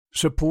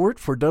Support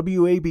for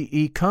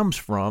WABE comes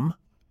from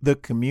the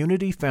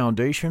Community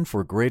Foundation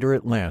for Greater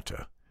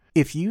Atlanta.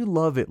 If you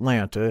love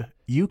Atlanta,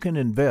 you can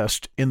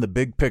invest in the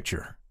big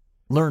picture.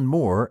 Learn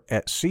more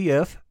at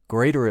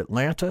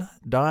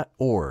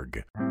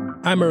cfgreateratlanta.org.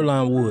 I'm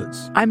Earlonne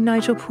Woods. I'm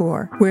Nigel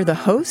Poor. We're the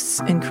hosts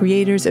and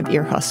creators of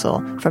Ear Hustle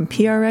from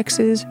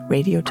PRX's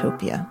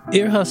Radiotopia.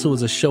 Ear Hustle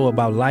is a show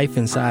about life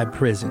inside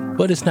prison,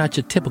 but it's not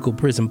your typical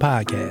prison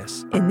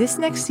podcast. In this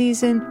next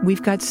season,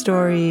 we've got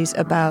stories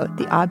about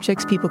the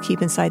objects people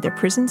keep inside their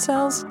prison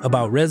cells,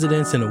 about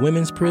residents in a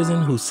women's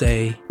prison who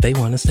say they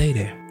want to stay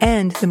there,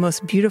 and the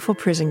most beautiful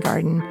prison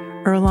garden.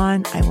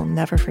 Earlonne, I will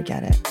never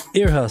forget it.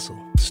 Ear Hustle.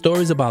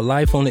 Stories about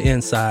life on the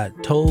inside,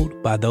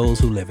 told by those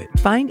who live it.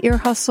 Find Ear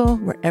Hustle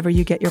wherever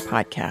you get your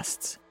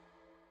podcasts.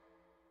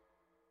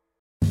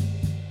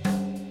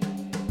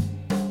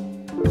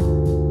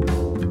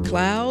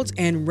 Clouds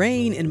and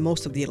rain in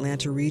most of the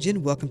Atlanta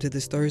region. Welcome to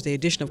this Thursday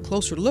edition of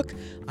Closer Look.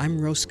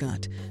 I'm Rose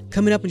Scott.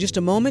 Coming up in just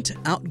a moment,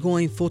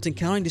 outgoing Fulton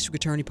County District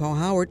Attorney Paul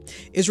Howard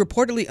is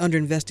reportedly under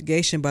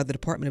investigation by the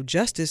Department of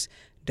Justice.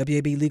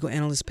 WAB legal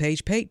analyst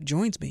Paige Pate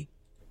joins me.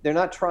 They're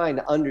not trying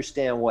to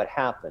understand what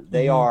happened.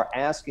 They are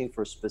asking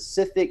for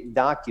specific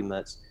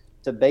documents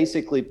to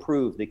basically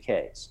prove the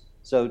case.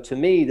 So to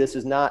me, this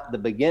is not the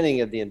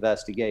beginning of the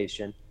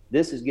investigation.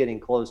 This is getting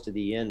close to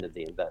the end of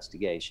the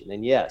investigation.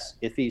 And yes,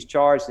 if he's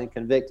charged and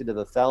convicted of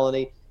a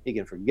felony, he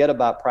can forget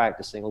about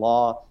practicing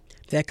law.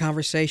 That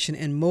conversation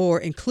and more,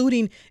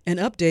 including an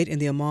update in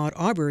the Ahmaud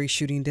Arbery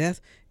shooting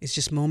death, is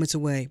just moments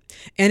away.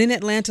 And in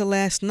Atlanta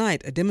last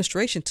night, a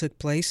demonstration took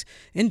place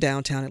in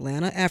downtown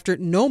Atlanta after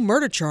no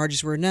murder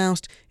charges were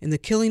announced in the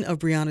killing of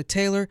Breonna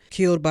Taylor,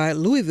 killed by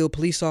Louisville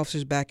police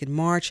officers back in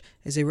March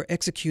as they were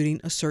executing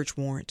a search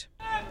warrant.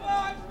 Black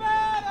Lives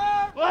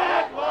Matter!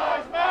 Black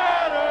Lives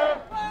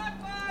Matter!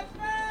 Black Lives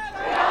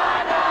Matter!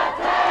 Breonna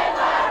Taylor!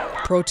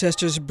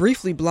 Protesters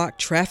briefly blocked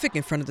traffic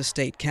in front of the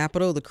state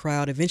capitol. The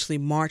crowd eventually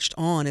marched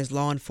on as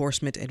law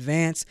enforcement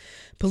advanced.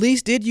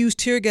 Police did use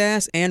tear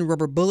gas and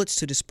rubber bullets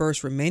to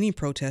disperse remaining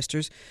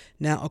protesters.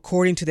 Now,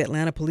 according to the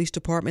Atlanta Police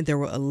Department, there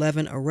were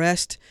 11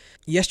 arrests.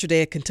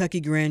 Yesterday, a Kentucky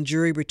grand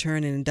jury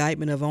returned an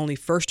indictment of only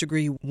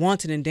first-degree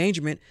wanton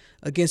endangerment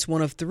against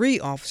one of 3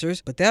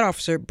 officers, but that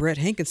officer, Brett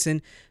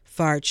Hankinson,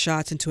 fired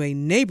shots into a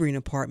neighboring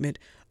apartment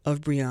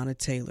of Breonna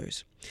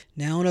Taylor's.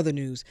 Now in other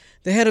news,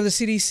 the head of the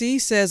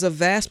CDC says a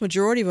vast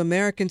majority of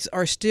Americans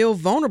are still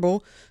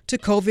vulnerable to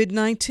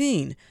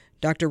COVID-19.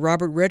 Dr.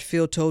 Robert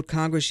Redfield told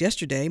Congress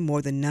yesterday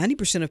more than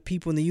 90% of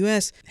people in the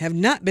U.S. have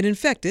not been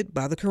infected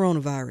by the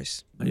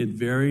coronavirus. It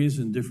varies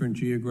in different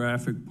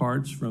geographic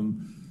parts,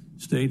 from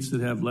states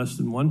that have less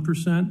than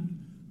 1%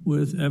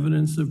 with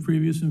evidence of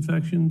previous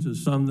infection to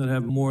some that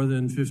have more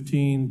than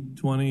 15,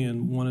 20,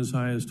 and one as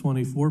high as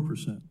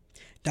 24%.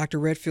 Dr.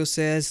 Redfield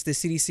says the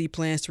CDC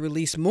plans to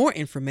release more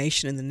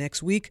information in the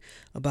next week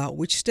about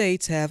which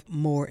states have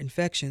more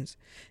infections.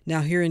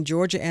 Now, here in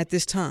Georgia at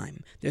this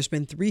time, there's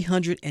been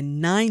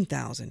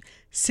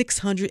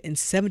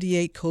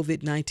 309,678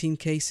 COVID-19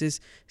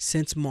 cases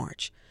since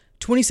March.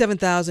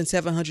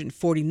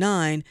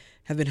 27,749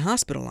 have been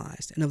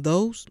hospitalized, and of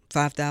those,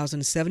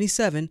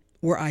 5,077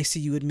 were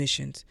ICU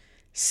admissions.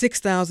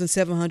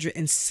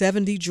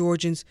 6,770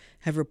 Georgians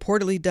have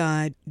reportedly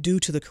died due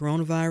to the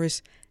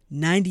coronavirus.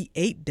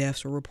 98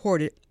 deaths were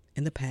reported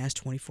in the past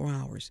 24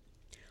 hours.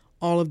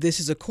 All of this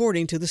is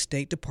according to the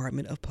State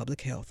Department of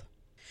Public Health.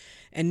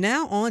 And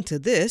now on to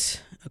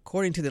this.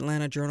 According to the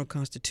Atlanta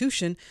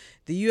Journal-Constitution,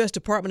 the U.S.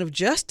 Department of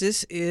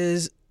Justice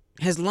has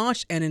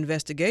launched an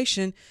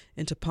investigation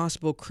into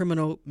possible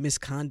criminal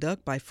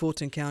misconduct by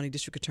Fulton County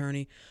District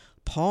Attorney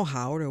Paul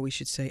Howard, or we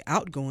should say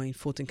outgoing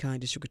Fulton County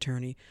District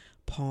Attorney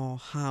Paul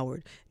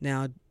Howard.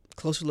 Now,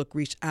 Closer Look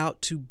reached out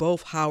to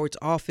both Howard's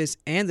office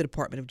and the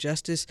Department of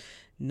Justice.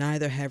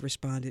 Neither have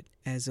responded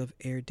as of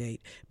air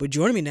date. But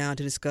joining me now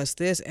to discuss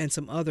this and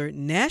some other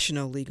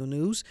national legal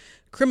news,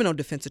 criminal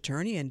defense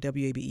attorney and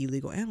WABE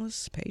legal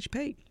analyst Paige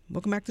Pate.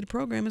 Welcome back to the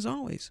program as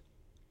always.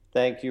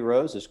 Thank you,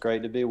 Rose. It's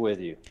great to be with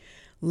you.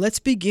 Let's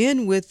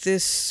begin with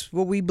this,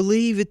 what we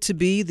believe it to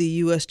be the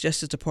U.S.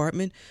 Justice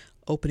Department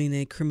opening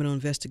a criminal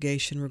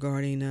investigation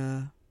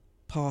regarding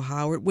Paul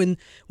Howard. When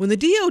the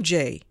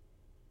DOJ,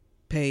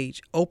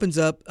 Paige, opens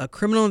up a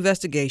criminal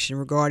investigation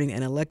regarding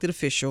an elected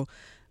official,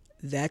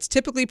 that's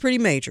typically pretty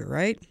major,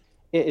 right?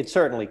 It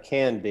certainly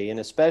can be,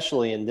 and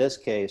especially in this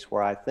case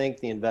where I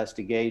think the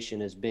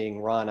investigation is being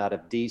run out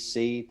of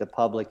D.C., the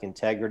Public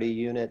Integrity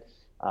Unit.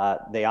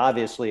 They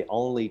obviously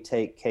only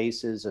take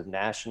cases of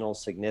national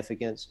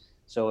significance.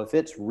 So if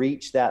it's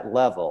reached that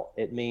level,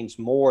 it means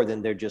more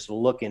than they're just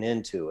looking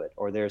into it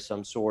or there's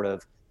some sort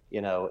of,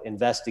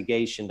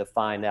 investigation to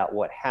find out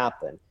what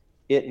happened.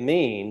 It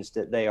means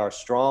that they are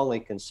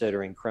strongly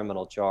considering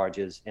criminal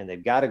charges and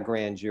they've got a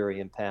grand jury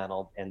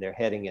impaneled and they're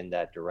heading in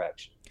that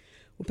direction.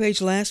 Well,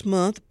 Paige, last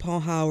month, Paul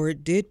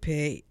Howard did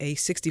pay a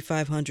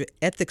 $6,500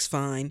 ethics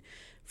fine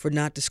for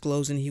not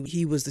disclosing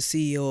he was the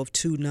CEO of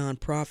 2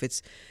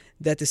 nonprofits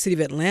that the city of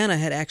Atlanta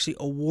had actually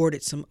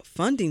awarded some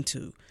funding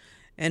to.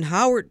 And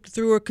Howard,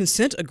 through a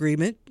consent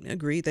agreement,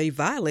 agreed they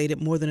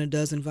violated more than a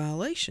dozen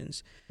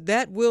violations.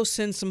 That will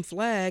send some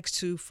flags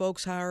to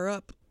folks higher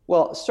up.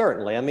 Well,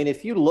 certainly. I mean,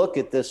 if you look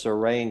at this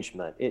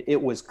arrangement,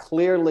 it was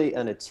clearly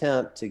an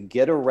attempt to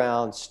get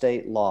around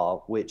state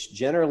law, which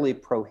generally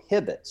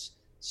prohibits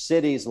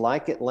cities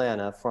like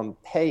Atlanta from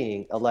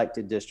paying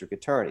elected district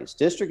attorneys.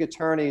 District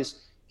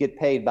attorneys get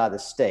paid by the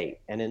state,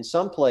 and in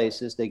some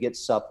places they get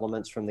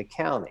supplements from the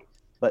county.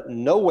 But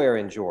nowhere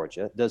in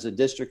Georgia does a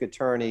district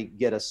attorney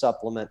get a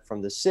supplement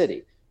from the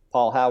city.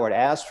 Paul Howard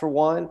asked for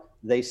one.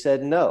 They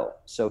said no.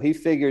 So he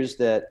figures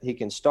that he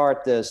can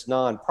start this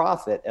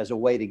nonprofit as a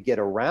way to get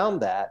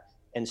around that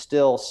and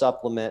still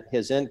supplement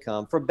his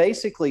income for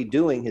basically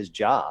doing his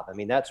job. I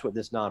mean, that's what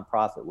this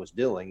nonprofit was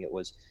doing. It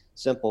was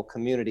simple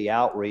community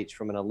outreach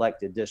from an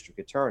elected district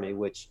attorney,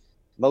 which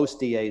most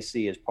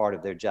DAC is part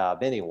of their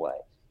job anyway.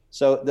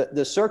 So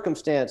the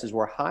circumstances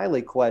were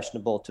highly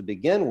questionable to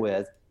begin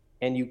with.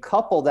 And you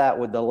couple that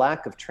with the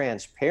lack of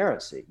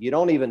transparency. You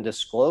don't even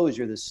disclose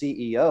you're the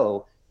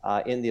CEO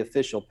in the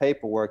official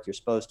paperwork you're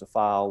supposed to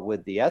file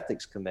with the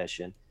Ethics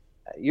Commission.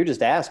 You're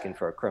just asking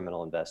for a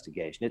criminal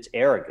investigation. It's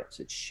arrogance.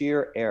 It's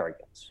sheer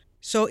arrogance.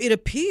 So it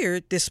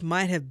appeared this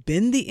might have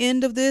been the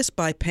end of this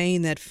by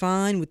paying that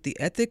fine with the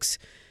Ethics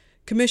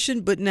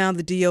Commission, but now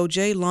the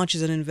DOJ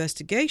launches an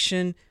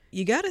investigation.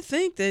 You got to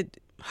think that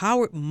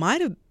Howard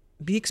might have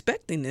been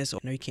expecting this. I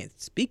know you can't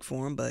speak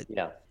for him, but...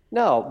 Yeah.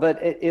 No, but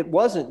it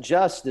wasn't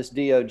just this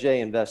DOJ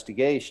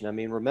investigation. I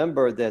mean,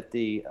 remember that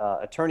the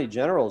Attorney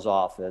General's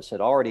office had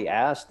already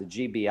asked the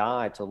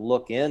GBI to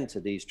look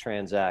into these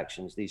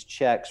transactions, these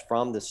checks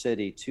from the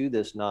city to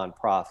this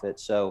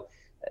nonprofit. So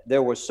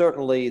there was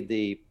certainly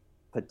the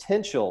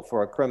potential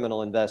for a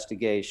criminal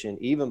investigation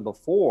even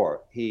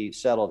before he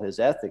settled his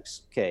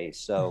ethics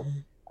case. So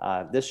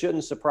this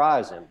shouldn't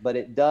surprise him, but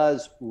it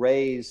does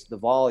raise the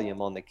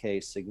volume on the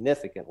case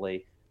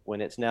significantly when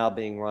it's now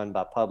being run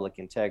by Public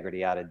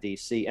Integrity out of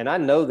D.C. And I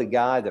know the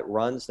guy that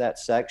runs that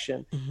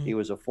section. He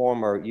was a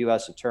former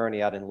U.S.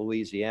 attorney out in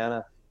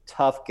Louisiana.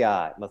 Tough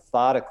guy,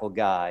 methodical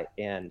guy,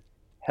 and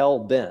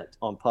hell-bent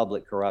on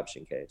public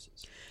corruption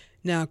cases.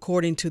 Now,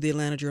 according to the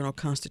Atlanta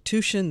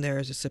Journal-Constitution, there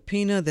is a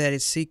subpoena that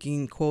is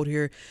seeking, quote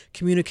here,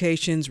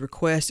 communications,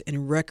 requests,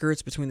 and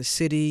records between the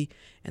city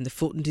and the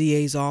Fulton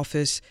DA's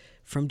office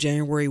from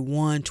January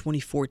 1,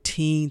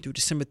 2014 through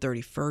December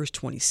 31st,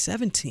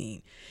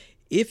 2017.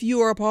 If you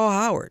are Paul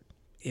Howard,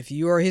 if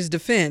you are his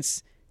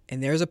defense,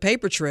 and there's a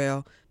paper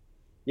trail.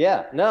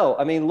 Yeah, no,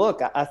 I mean,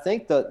 look, I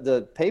think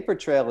the paper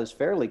trail is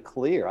fairly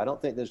clear. I don't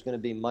think there's going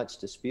to be much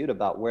dispute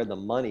about where the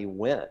money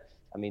went.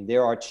 I mean,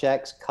 there are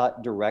checks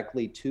cut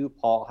directly to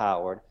Paul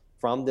Howard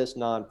from this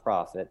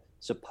nonprofit,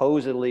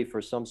 supposedly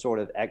for some sort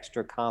of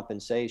extra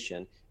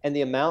compensation. And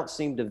the amount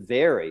seemed to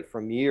vary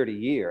from year to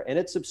year. And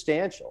it's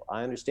substantial.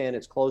 I understand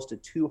it's close to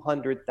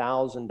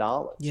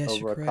 $200,000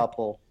 over a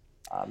couple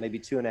maybe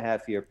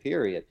 2.5 year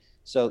period.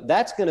 So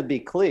that's going to be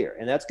clear,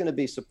 and that's going to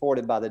be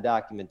supported by the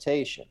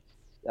documentation.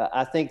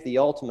 I think the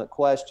ultimate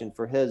question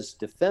for his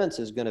defense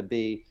is going to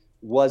be,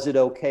 was it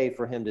okay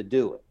for him to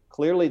do it?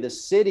 Clearly, the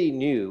city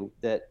knew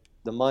that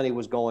the money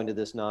was going to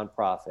this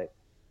nonprofit,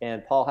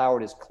 and Paul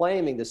Howard is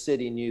claiming the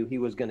city knew he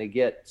was going to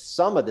get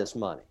some of this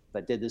money.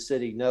 But did the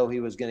city know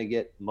he was going to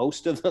get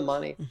most of the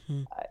money?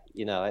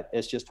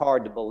 It's just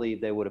hard to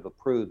believe they would have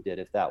approved it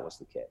if that was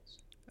the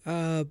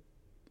case.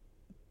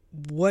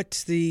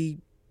 What's the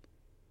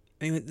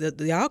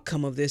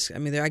outcome of this? I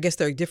mean, I guess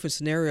there are different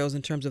scenarios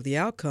in terms of the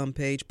outcome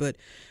page, but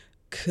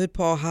could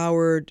Paul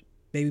Howard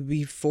maybe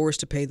be forced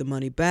to pay the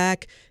money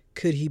back?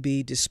 Could he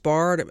be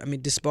disbarred? I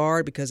mean,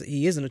 disbarred because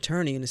he is an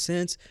attorney in a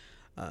sense.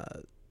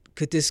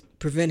 Could this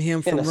prevent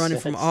him from running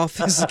from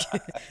office?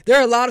 There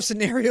are a lot of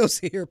scenarios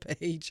here,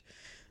 Paige.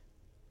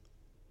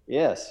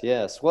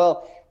 Yes.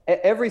 Well,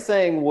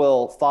 everything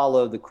will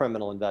follow the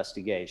criminal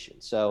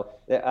investigation. So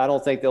I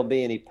don't think there'll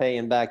be any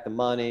paying back the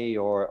money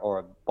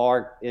or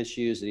bar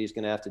issues that he's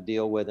going to have to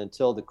deal with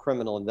until the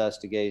criminal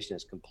investigation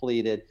is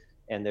completed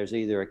and there's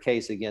either a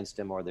case against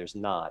him or there's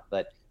not.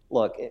 But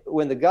look,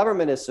 when the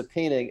government is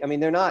subpoenaing, I mean,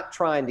 they're not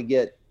trying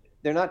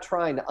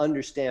to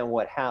understand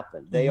what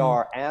happened. They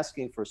are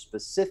asking for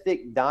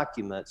specific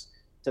documents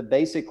to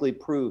basically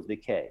prove the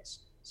case.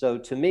 So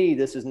to me,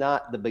 this is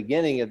not the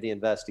beginning of the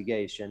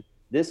investigation.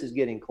 This is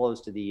getting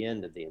close to the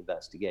end of the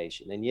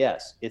investigation. And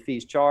yes, if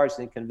he's charged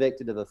and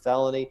convicted of a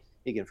felony,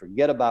 he can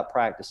forget about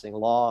practicing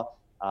law,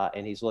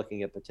 and he's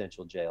looking at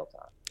potential jail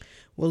time.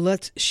 Well,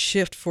 let's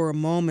shift for a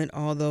moment,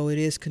 although it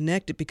is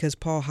connected, because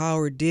Paul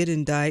Howard did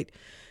indict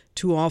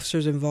 2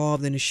 officers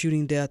involved in the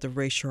shooting death of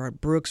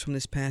Rayshard Brooks from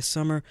this past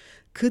summer.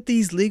 Could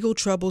these legal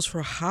troubles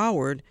for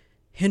Howard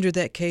hinder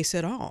that case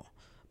at all?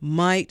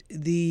 Might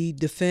the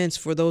defense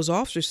for those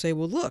officers say,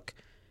 well, look,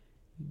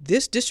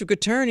 this district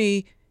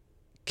attorney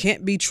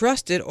can't be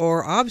trusted,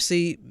 or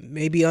obviously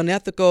maybe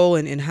unethical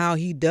in how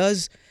he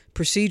does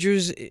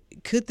procedures?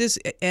 Could this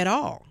at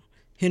all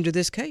hinder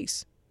this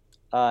case?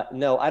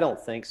 No, I don't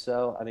think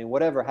so. I mean,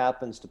 whatever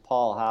happens to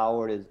Paul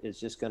Howard is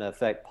just going to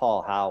affect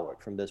Paul Howard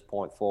from this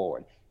point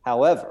forward.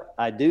 However,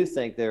 I do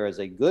think there is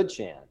a good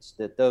chance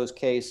that those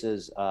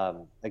cases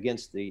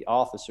against the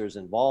officers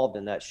involved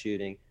in that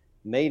shooting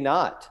may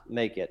not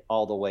make it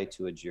all the way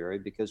to a jury,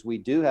 because we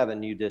do have a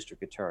new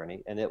district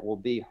attorney, and it will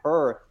be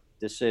her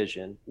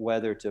decision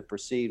whether to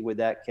proceed with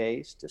that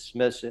case,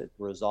 dismiss it,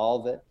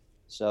 resolve it.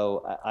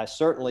 So I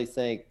certainly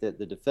think that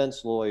the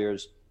defense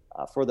lawyers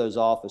for those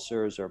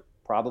officers are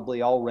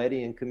probably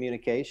already in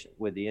communication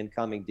with the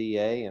incoming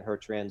DA and her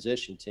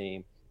transition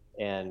team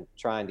and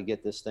trying to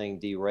get this thing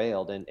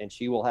derailed. And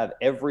she will have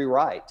every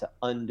right to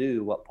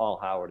undo what Paul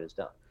Howard has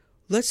done.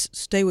 Let's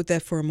stay with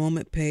that for a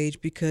moment,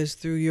 Paige, because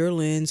through your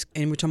lens,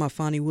 and we're talking about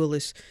Fani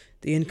Willis,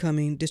 the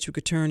incoming district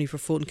attorney for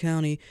Fulton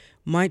County,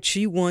 might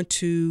she want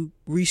to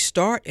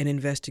restart an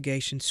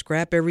investigation,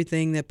 scrap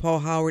everything that Paul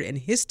Howard and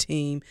his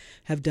team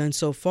have done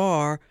so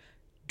far,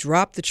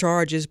 drop the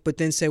charges, but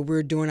then say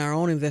we're doing our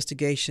own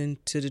investigation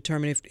to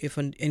determine if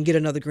and get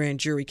another grand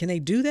jury? Can they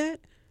do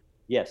that?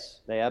 Yes,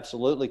 they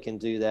absolutely can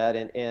do that.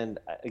 And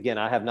again,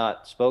 I have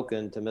not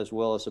spoken to Ms.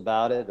 Willis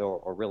about it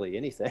or really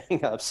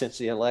anything since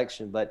the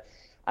election. But,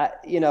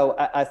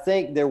 I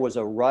think there was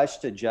a rush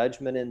to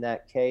judgment in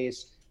that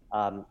case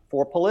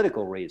for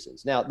political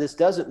reasons. Now, this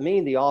doesn't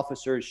mean the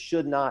officers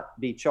should not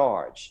be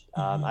charged.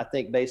 I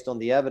think based on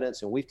the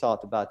evidence, and we've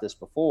talked about this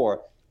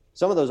before,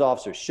 some of those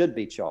officers should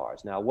be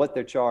charged. Now, what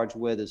they're charged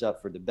with is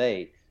up for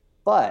debate.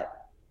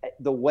 But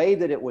the way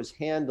that it was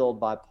handled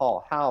by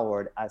Paul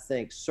Howard, I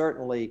think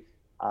certainly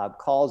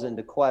calls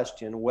into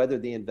question whether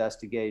the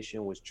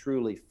investigation was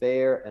truly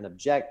fair and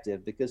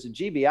objective, because the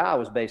GBI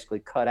was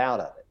basically cut out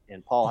of it.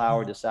 And Paul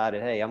Howard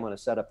decided, hey, I'm going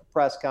to set up a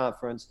press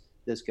conference.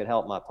 This could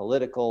help my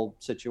political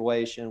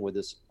situation with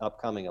this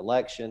upcoming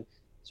election.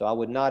 So I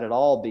would not at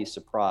all be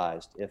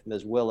surprised if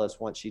Ms. Willis,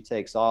 once she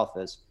takes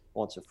office,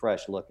 wants a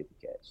fresh look at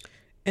the case.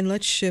 And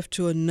let's shift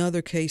to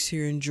another case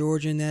here in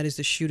Georgia, and that is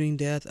the shooting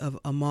death of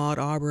Ahmaud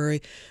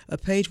Arbery.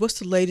 Paige, what's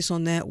the latest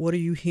on that? What are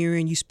you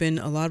hearing? You spend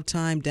a lot of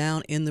time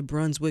down in the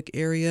Brunswick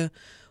area.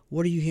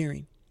 What are you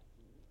hearing?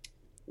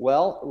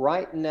 Well,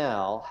 right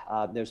now,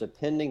 there's a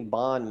pending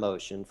bond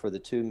motion for the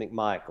two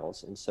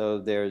McMichaels, and so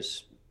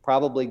there's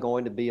probably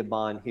going to be a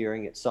bond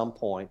hearing at some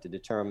point to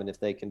determine if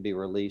they can be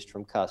released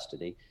from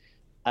custody.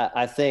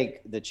 I think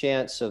the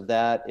chance of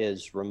that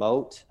is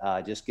remote,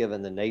 just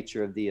given the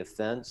nature of the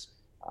offense.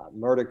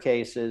 Murder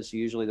cases,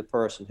 usually the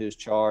person who's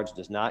charged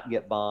does not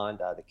get bond.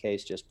 The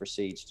case just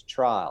proceeds to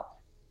trial.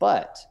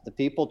 But the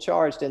people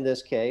charged in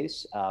this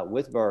case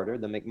with murder,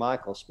 the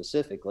McMichaels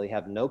specifically,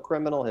 have no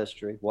criminal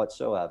history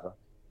whatsoever.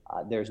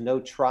 There's no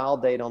trial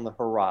date on the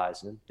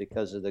horizon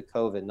because of the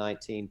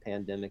COVID-19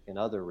 pandemic and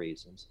other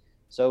reasons.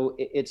 So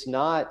it's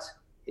not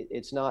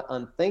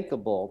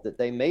unthinkable that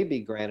they may be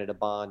granted a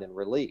bond and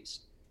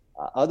released.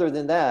 Other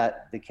than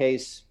that, the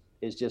case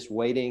is just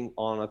waiting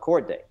on a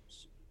court date.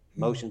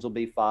 Motions will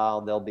be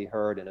filed, they'll be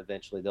heard, and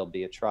eventually there'll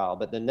be a trial.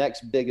 But the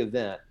next big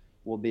event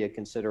will be a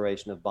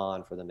consideration of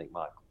bond for the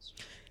McMichaels.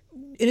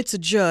 And it's a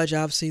judge,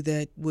 obviously,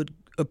 that would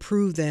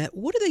approve that.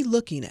 What are they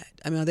looking at?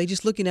 I mean, are they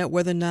just looking at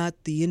whether or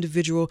not the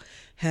individual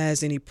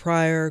has any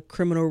prior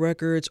criminal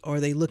records? Or are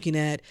they looking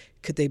at,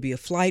 could they be a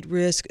flight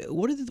risk?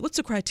 What's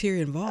the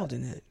criteria involved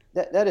in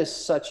that? That is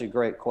such a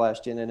great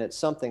question, and it's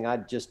something I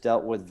just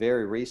dealt with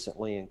very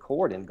recently in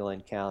court in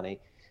Glenn County.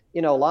 A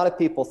lot of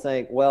people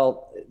think,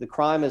 well, the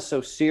crime is so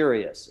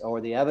serious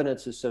or the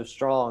evidence is so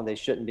strong they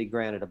shouldn't be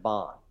granted a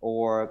bond.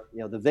 Or,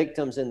 the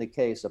victims in the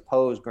case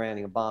oppose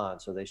granting a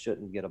bond, so they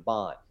shouldn't get a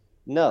bond.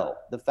 No,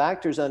 the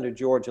factors under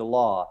Georgia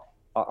law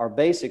are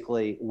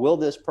basically, will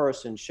this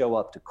person show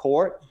up to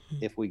court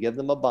if we give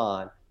them a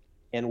bond?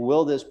 And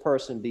will this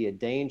person be a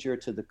danger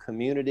to the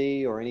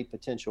community or any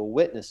potential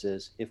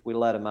witnesses if we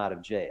let them out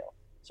of jail?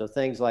 So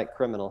things like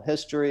criminal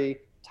history,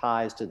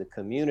 ties to the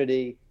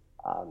community,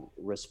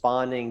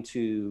 responding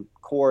to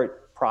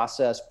court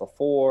process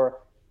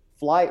before.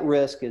 Flight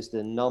risk is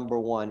the number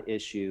one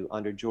issue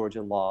under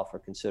Georgia law for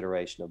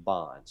consideration of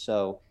bond.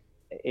 So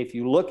if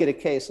you look at a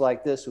case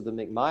like this with the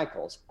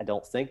McMichaels, I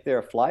don't think they're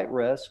a flight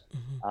risk.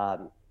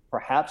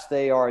 Perhaps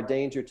they are a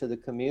danger to the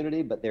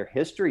community, but their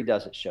history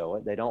doesn't show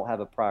it. They don't have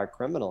a prior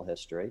criminal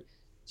history.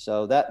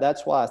 So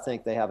that's why I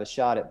think they have a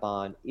shot at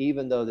bond,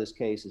 even though this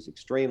case is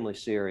extremely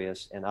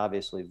serious and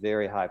obviously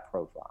very high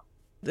profile.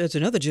 There's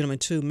another gentleman,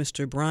 too,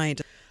 Mr.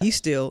 Bryant. He's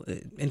still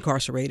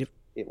incarcerated.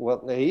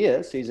 Well, he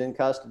is. He's in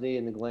custody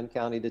in the Glenn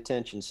County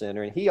Detention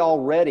Center. And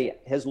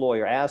his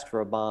lawyer asked for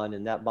a bond,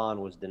 and that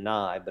bond was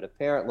denied. But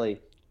apparently,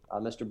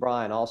 Mr.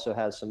 Bryant also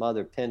has some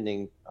other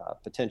pending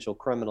potential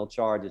criminal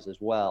charges as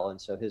well.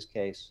 And so his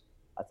case,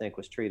 I think,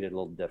 was treated a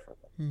little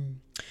differently.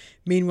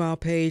 Meanwhile,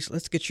 Paige,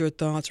 let's get your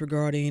thoughts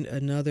regarding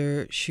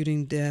another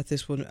shooting death.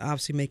 This one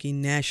obviously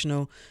making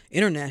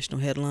international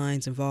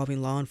headlines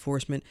involving law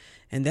enforcement,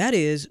 and that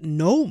is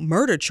no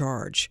murder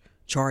charges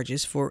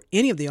for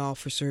any of the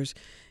officers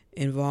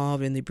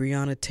involved in the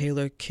Breonna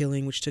Taylor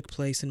killing, which took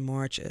place in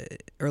March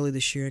early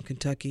this year in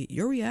Kentucky.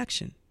 Your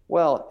reaction?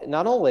 Well,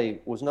 not only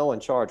was no one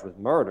charged with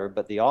murder,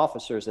 but the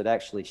officers that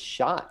actually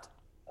shot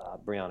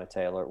Breonna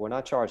Taylor were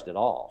not charged at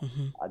all.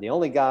 The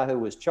only guy who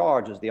was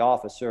charged was the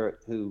officer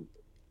who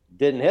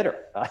didn't hit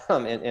her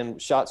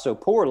and shot so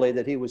poorly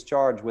that he was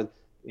charged with,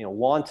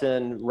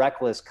 wanton,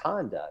 reckless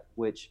conduct,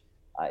 which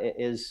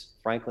is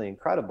frankly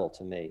incredible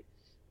to me.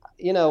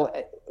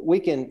 We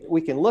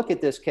can look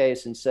at this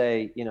case and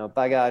say,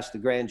 by gosh, the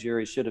grand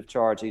jury should have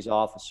charged these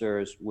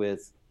officers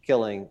with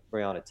killing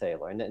Breonna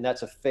Taylor. And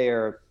that's a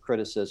fair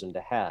criticism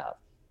to have.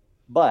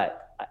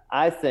 But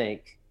I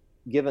think,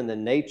 given the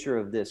nature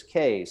of this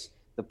case,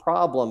 the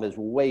problem is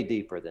way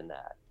deeper than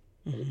that.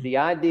 Mm-hmm. The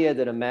idea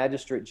that a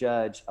magistrate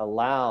judge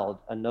allowed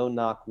a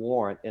no-knock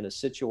warrant in a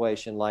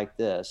situation like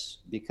this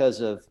because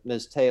of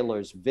Ms.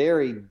 Taylor's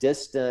very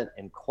distant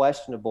and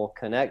questionable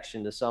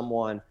connection to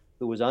someone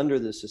who was under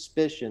the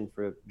suspicion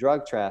for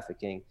drug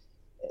trafficking,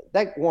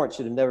 that warrant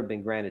should have never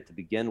been granted to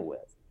begin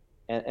with.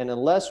 And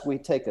unless we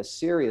take a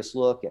serious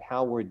look at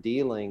how we're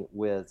dealing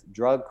with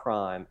drug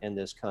crime in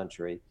this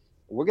country,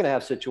 we're going to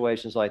have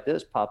situations like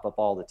this pop up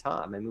all the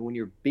time. I mean, when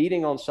you're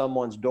beating on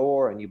someone's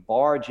door and you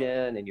barge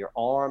in and you're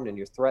armed and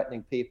you're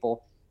threatening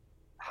people,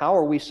 how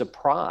are we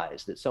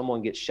surprised that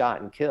someone gets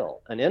shot and killed?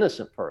 An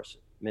innocent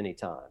person, many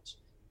times.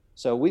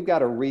 So we've got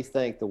to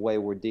rethink the way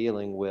we're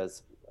dealing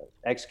with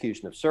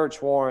execution of search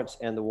warrants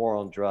and the war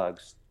on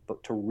drugs,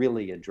 but to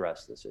really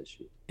address this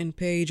issue. And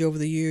Paige, over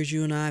the years,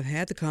 you and I have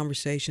had the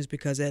conversations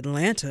because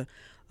Atlanta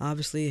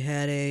obviously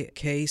had a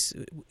case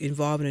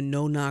involving a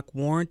no-knock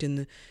warrant,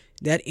 and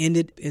that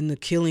ended in the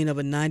killing of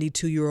a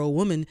 92-year-old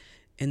woman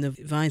in the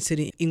Vine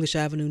City English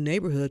Avenue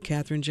neighborhood,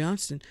 Katherine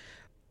Johnston.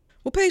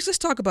 Well, Paige, let's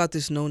talk about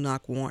this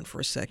no-knock warrant for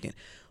a second.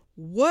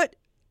 What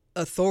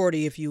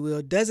authority, if you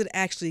will, does it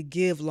actually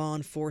give law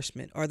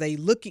enforcement? Are they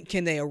looking,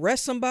 can they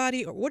arrest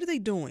somebody, or what are they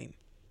doing?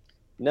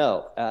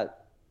 No,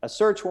 a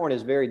search warrant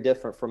is very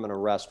different from an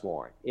arrest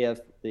warrant.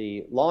 If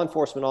the law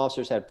enforcement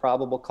officers had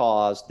probable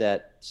cause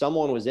that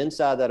someone was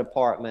inside that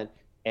apartment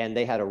and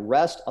they had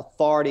arrest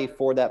authority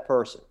for that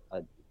person,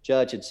 a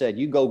judge had said,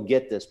 you go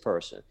get this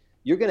person,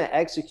 you're going to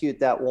execute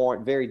that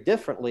warrant very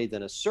differently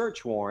than a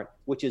search warrant,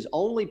 which is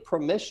only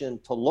permission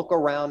to look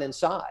around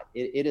inside.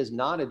 It is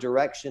not a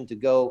direction to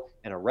go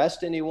and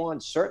arrest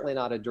anyone, certainly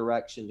not a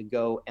direction to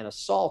go and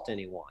assault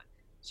anyone.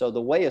 So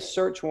the way a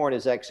search warrant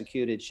is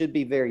executed should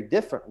be very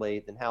differently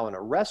than how an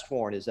arrest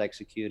warrant is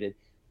executed.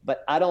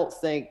 But I don't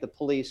think the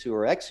police who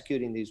are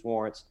executing these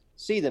warrants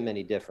see them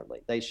any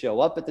differently. They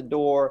show up at the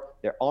door,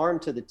 they're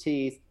armed to the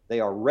teeth, they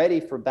are ready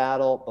for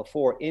battle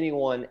before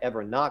anyone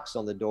ever knocks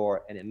on the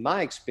door. And in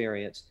my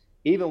experience,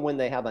 even when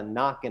they have a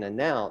knock and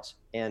announce,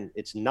 and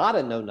it's not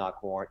a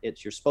no-knock warrant,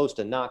 it's you're supposed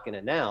to knock and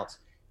announce,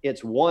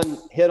 it's one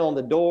hit on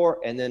the door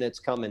and then it's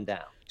coming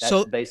down.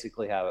 That's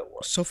basically how it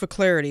works. So for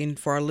clarity and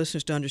for our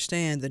listeners to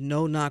understand, the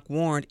no-knock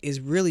warrant is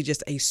really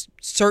just a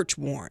search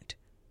warrant.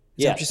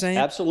 Is that what you're saying?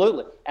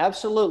 Absolutely.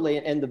 Absolutely.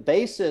 And the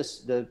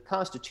basis, the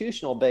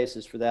constitutional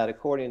basis for that,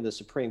 according to the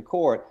Supreme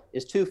Court,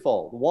 is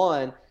twofold.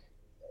 One,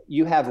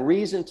 you have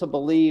reason to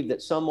believe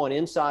that someone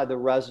inside the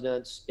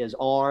residence is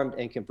armed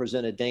and can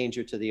present a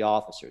danger to the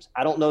officers.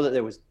 I don't know that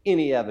there was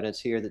any evidence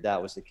here that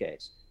that was the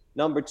case.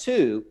 Number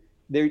two,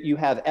 there you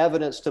have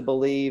evidence to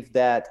believe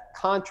that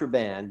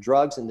contraband,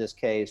 drugs in this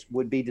case,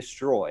 would be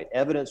destroyed.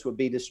 Evidence would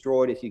be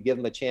destroyed if you give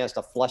them a chance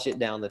to flush it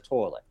down the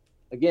toilet.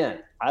 Again,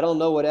 I don't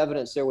know what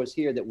evidence there was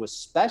here that was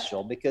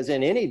special, because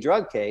in any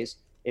drug case,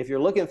 if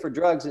you're looking for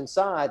drugs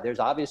inside, there's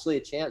obviously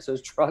a chance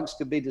those drugs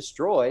could be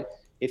destroyed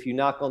if you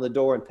knock on the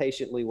door and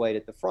patiently wait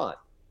at the front,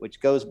 which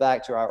goes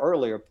back to our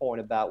earlier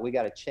point about we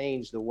got to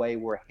change the way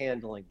we're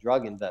handling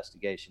drug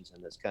investigations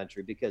in this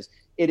country, because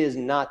it is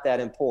not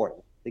that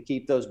important to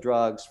keep those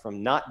drugs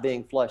from not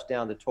being flushed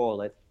down the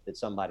toilet that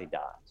somebody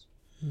dies.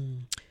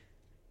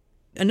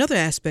 Another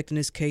aspect in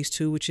this case,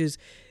 too, which is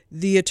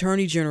the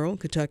Attorney General in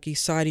Kentucky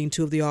citing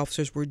two of the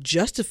officers were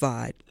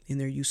justified in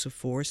their use of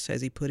force,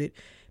 as he put it,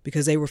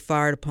 because they were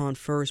fired upon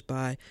first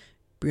by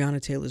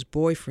Breonna Taylor's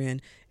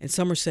boyfriend. And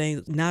some are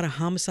saying not a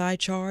homicide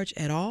charge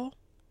at all?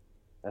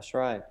 That's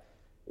right.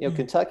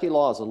 Kentucky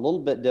law is a little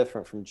bit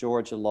different from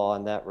Georgia law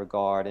in that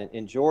regard.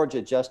 In Georgia,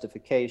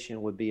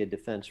 justification would be a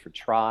defense for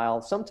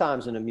trial,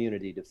 sometimes an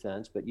immunity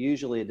defense, but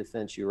usually a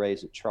defense you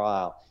raise at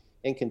trial.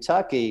 In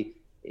Kentucky,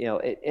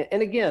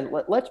 and again,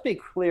 let's be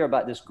clear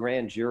about this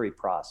grand jury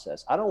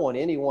process. I don't want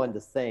anyone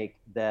to think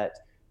that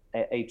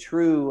a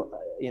true,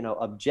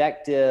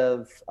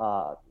 objective,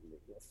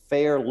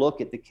 fair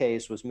look at the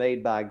case was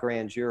made by a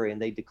grand jury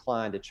and they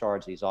declined to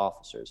charge these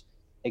officers.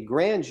 A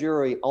grand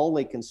jury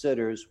only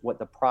considers what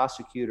the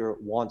prosecutor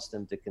wants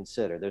them to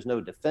consider. There's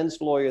no defense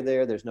lawyer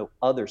there. There's no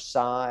other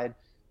side.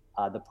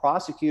 The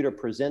prosecutor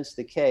presents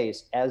the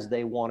case as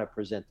they want to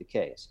present the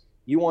case.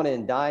 You want to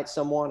indict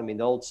someone? I mean,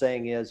 the old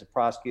saying is a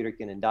prosecutor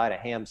can indict a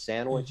ham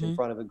sandwich in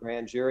front of a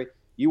grand jury.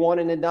 You want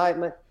an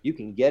indictment? You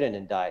can get an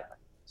indictment.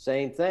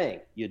 Same thing.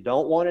 You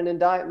don't want an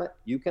indictment?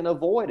 You can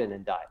avoid an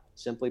indictment.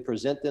 Simply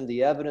present them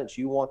the evidence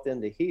you want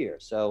them to hear.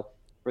 So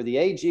for the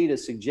AG to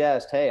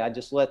suggest, hey, I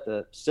just let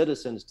the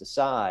citizens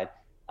decide,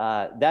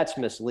 that's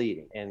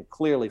misleading and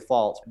clearly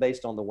false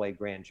based on the way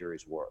grand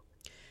juries work.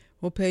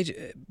 Well, Paige,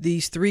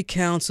 these 3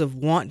 counts of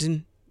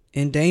wanton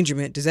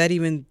endangerment, does that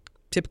even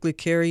typically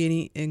carry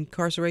any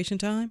incarceration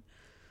time?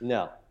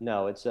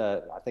 No, it's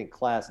I think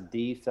Class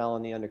D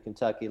felony under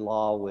Kentucky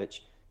law,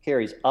 which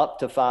carries up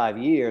to 5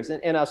 years.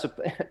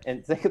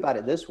 And think about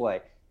it this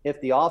way. If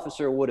the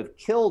officer would have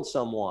killed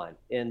someone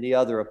in the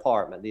other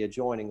apartment, the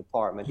adjoining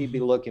apartment, he'd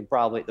be looking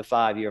probably at the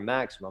 5-year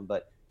maximum.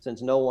 But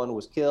since no one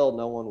was killed,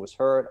 no one was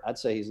hurt, I'd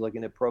say he's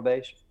looking at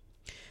probation.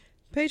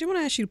 Paige, I want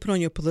to ask you to put on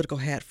your political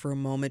hat for a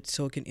moment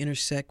so it can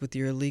intersect with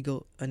your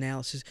legal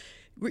analysis.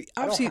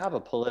 I don't have a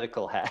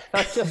political hat.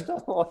 I just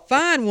don't want...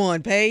 Find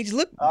one, Paige.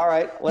 Look. All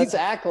right, let's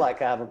act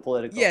like I have a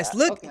political hat. Yes,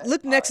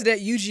 look next to that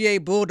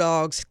UGA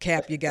Bulldogs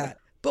cap you got.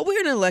 But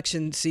we're in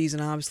election season,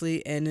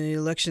 obviously, and the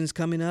election's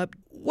coming up.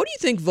 What do you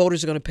think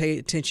voters are going to pay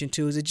attention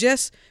to? Is it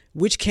just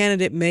which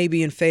candidate may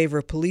be in favor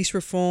of police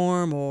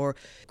reform or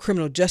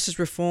criminal justice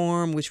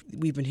reform, which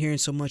we've been hearing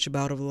so much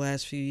about over the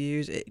last few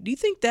years? Do you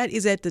think that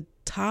is at the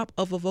top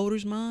of a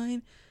voter's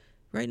mind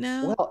right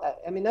now? Well,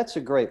 I mean, that's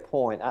a great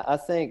point. I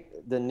think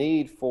the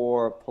need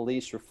for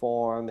police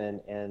reform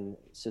and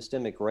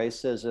systemic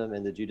racism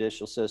in the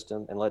judicial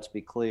system, and let's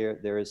be clear,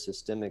 there is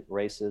systemic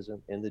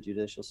racism in the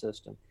judicial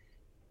system.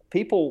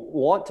 People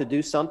want to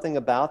do something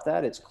about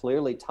that. It's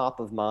clearly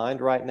top of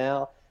mind right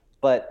now.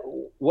 But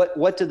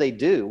what do they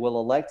do? Will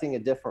electing a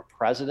different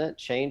president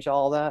change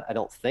all that? I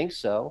don't think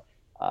so.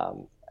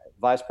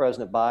 Vice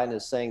President Biden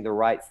is saying the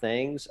right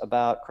things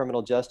about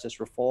criminal justice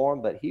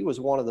reform, but he was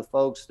one of the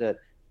folks that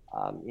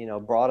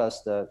brought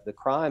us the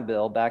crime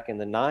bill back in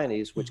the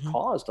 90s, which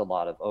caused a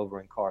lot of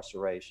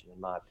over-incarceration, in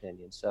my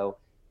opinion. So,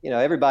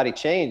 everybody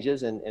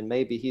changes, and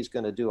maybe he's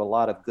going to do a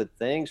lot of good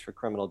things for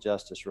criminal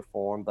justice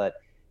reform, but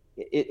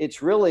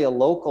it's really a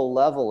local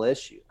level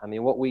issue. I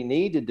mean, what we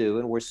need to do,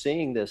 and we're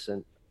seeing this,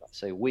 and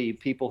say we,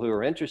 people who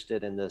are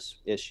interested in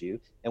this issue,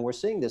 and we're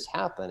seeing this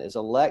happen, is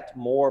elect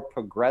more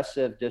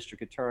progressive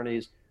district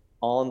attorneys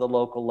on the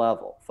local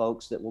level,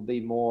 folks that will be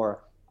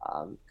more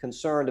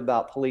concerned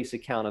about police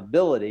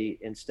accountability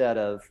instead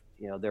of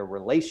their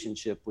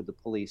relationship with the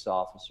police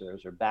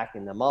officers or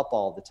backing them up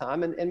all the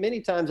time. And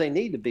many times they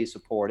need to be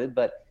supported,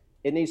 but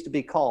it needs to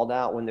be called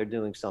out when they're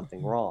doing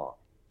something wrong.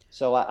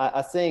 So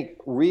I think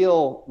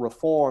real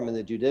reform in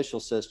the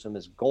judicial system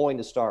is going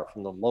to start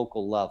from the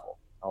local level,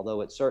 although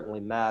it certainly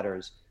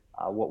matters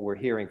what we're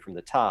hearing from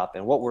the top.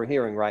 And what we're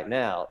hearing right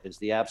now is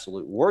the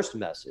absolute worst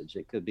message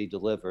that could be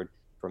delivered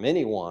from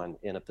anyone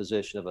in a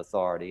position of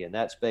authority. And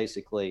that's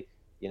basically,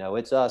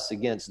 it's us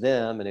against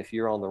them. And if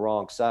you're on the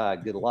wrong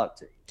side, good luck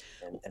to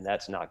you. And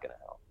that's not going to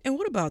help. And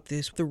what about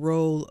this, the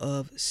role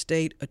of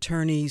state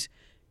attorneys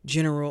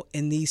general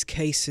in these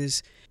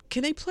cases?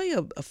 Can they play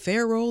a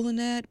fair role in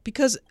that?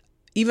 Because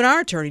even our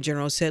attorney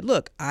general said,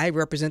 look, I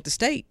represent the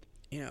state,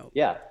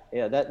 Yeah,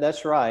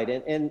 that's right.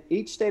 And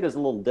each state is a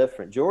little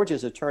different.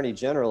 Georgia's attorney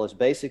general is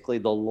basically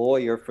the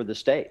lawyer for the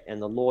state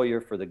and the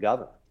lawyer for the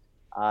governor.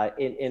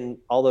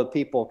 Although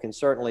people can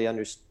certainly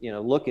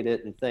look at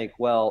it and think,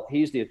 well,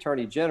 he's the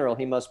attorney general,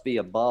 he must be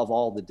above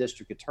all the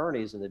district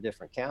attorneys in the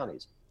different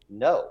counties.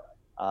 No.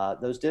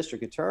 Those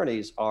district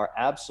attorneys are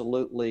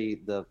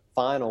absolutely the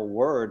final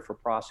word for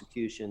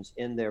prosecutions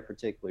in their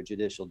particular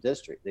judicial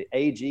district. The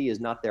AG is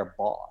not their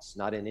boss,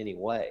 not in any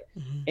way.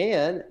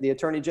 And the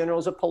attorney general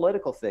is a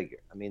political figure.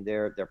 I mean,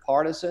 they're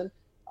partisan,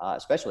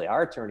 especially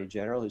our attorney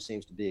general, who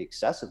seems to be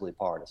excessively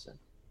partisan.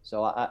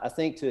 So I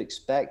think to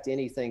expect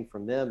anything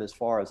from them as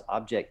far as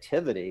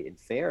objectivity and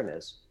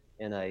fairness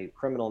in a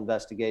criminal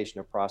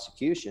investigation or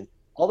prosecution,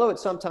 although it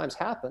sometimes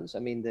happens. I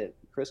mean,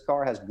 Chris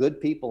Carr has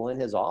good people in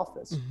his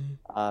office,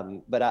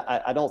 but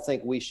I don't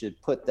think we should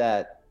put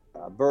that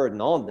burden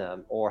on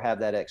them or have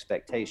that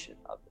expectation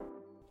of them.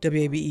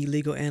 WABE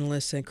legal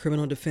analyst and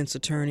criminal defense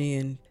attorney.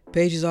 And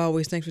Paige, as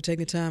always, thanks for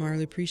taking the time. I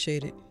really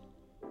appreciate it.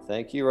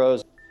 Thank you,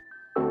 Rose.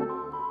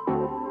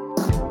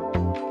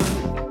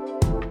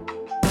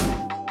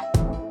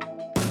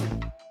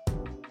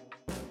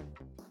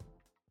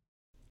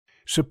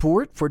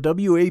 Support for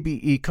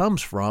WABE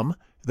comes from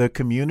the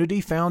Community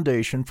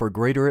Foundation for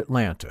Greater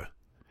Atlanta.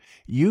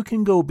 You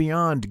can go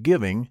beyond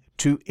giving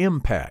to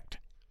impact.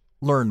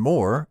 Learn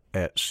more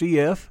at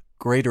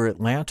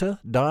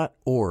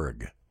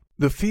cfgreateratlanta.org.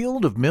 The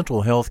field of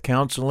mental health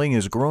counseling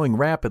is growing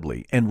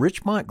rapidly, and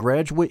Richmont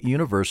Graduate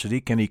University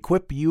can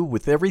equip you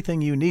with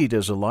everything you need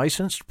as a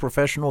licensed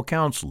professional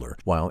counselor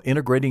while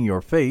integrating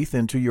your faith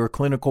into your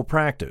clinical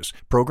practice.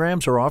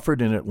 Programs are offered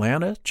in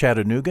Atlanta,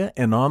 Chattanooga,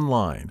 and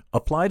online.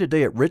 Apply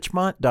today at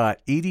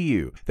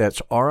richmont.edu.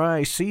 That's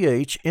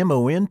richmont.edu.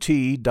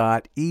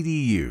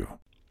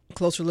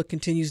 Closer Look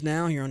continues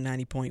now here on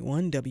 90.1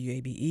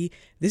 WABE.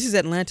 This is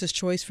Atlanta's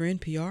Choice for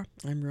NPR.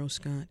 I'm Rose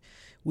Scott.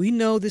 We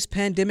know this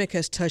pandemic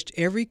has touched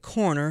every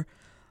corner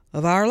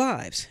of our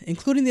lives,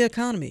 including the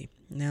economy.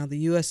 Now, the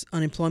U.S.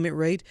 unemployment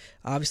rate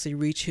obviously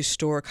reached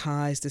historic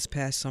highs this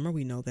past summer.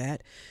 We know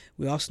that.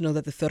 We also know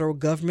that the federal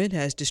government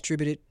has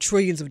distributed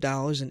trillions of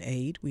dollars in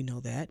aid. We know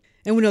that.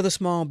 And we know the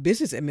Small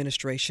Business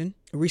Administration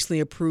recently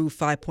approved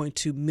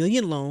 5.2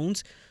 million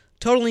loans,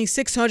 totaling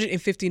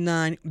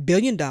 $659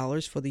 billion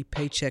for the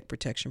Paycheck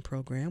Protection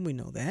Program. We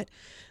know that.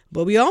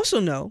 But we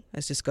also know,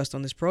 as discussed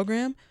on this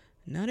program,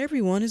 not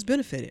everyone has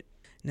benefited.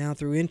 Now,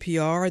 through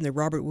NPR and the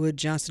Robert Wood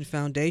Johnson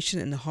Foundation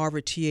and the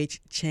Harvard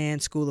T.H.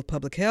 Chan School of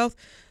Public Health,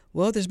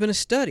 well, there's been a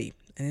study,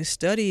 and this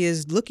study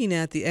is looking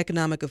at the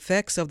economic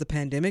effects of the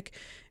pandemic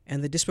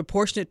and the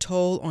disproportionate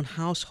toll on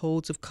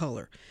households of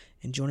color.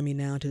 And joining me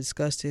now to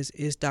discuss this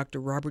is Dr.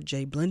 Robert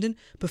J. Blendon,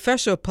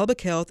 Professor of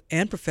Public Health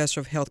and Professor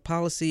of Health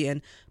Policy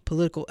and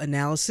Political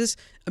Analysis,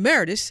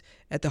 Emeritus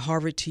at the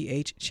Harvard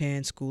T.H.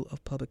 Chan School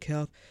of Public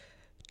Health.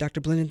 Dr.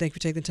 Blendon, thank you for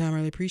taking the time. I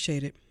really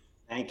appreciate it.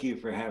 Thank you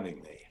for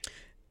having me.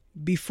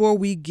 Before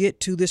we get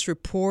to this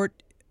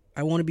report,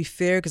 I want to be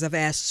fair because I've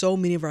asked so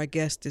many of our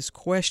guests this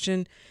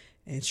question,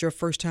 and it's your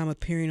first time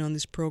appearing on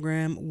this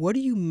program. What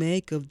do you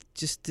make of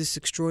just this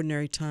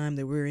extraordinary time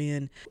that we're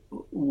in?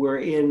 We're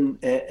in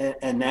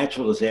a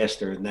natural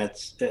disaster, and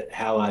that's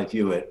how I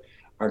view it.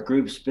 Our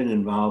group's been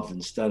involved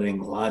in studying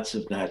lots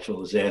of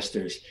natural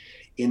disasters.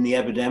 In the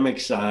epidemic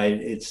side,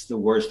 it's the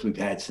worst we've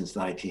had since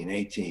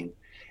 1918.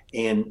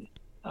 And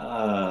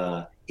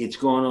it's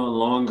gone on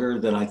longer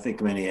than I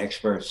think many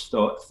experts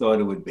thought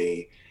it would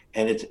be.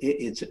 And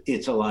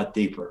it's a lot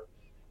deeper.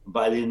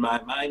 But in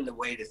my mind, the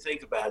way to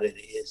think about it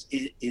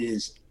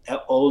is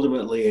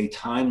ultimately a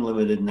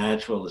time-limited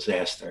natural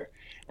disaster.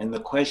 And the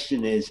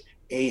question is,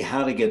 A,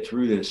 how to get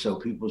through this so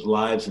people's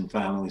lives and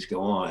families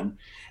go on.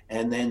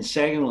 And then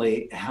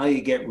secondly, how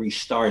you get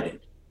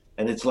restarted.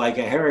 And it's like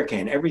a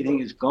hurricane.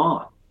 Everything is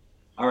gone.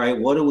 All right,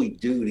 what do we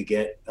do to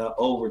get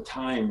over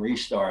time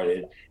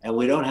restarted? And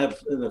we don't have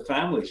the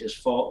families just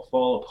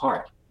fall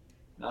apart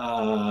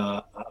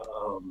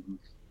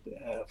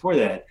for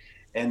that.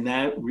 And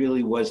that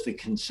really was the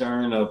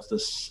concern of the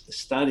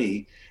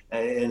study.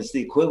 And it's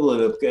the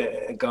equivalent of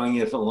going,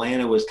 if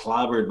Atlanta was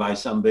clobbered by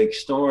some big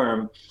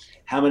storm,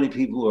 how many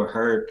people are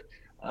hurt,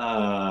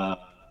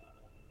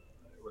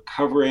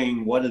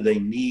 recovering, what do they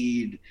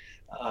need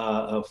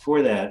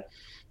for that?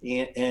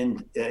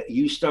 And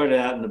you started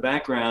out in the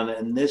background,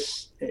 and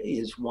this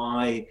is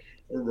why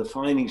the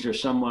findings are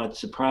somewhat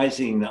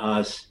surprising to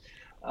us.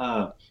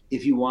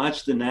 If you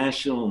watch the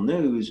national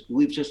news,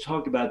 we've just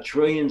talked about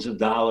trillions of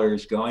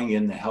dollars going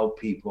in to help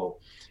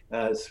people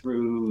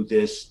through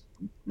this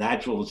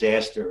natural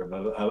disaster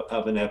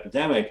of an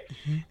epidemic.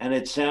 Mm-hmm. And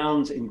it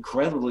sounds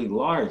incredibly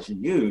large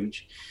and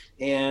huge.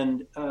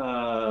 And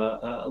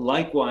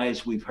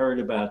likewise, we've heard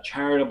about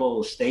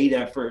charitable state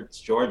efforts,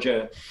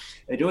 Georgia,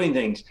 doing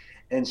things.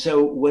 And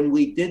so when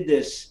we did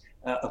this,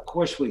 of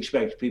course, we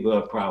expect people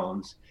to have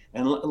problems.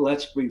 And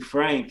let's be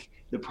frank,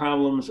 the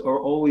problems are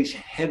always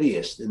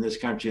heaviest in this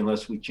country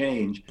unless we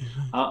change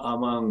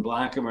among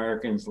Black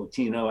Americans,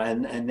 Latino,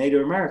 and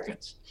Native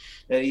Americans.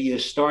 You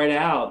start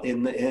out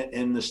in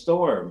the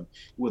storm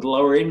with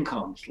lower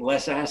incomes,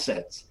 less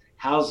assets,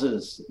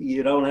 houses.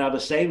 You don't have a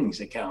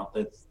savings account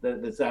that's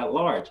that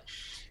large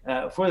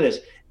for this.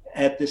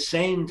 At the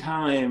same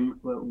time,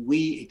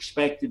 we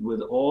expected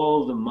with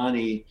all the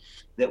money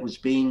that was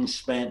being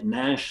spent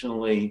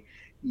nationally,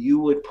 you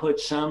would put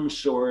some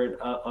sort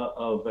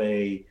of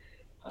a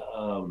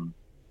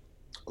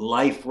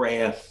life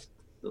raft,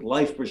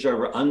 life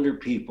preserver under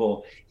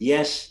people.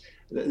 Yes,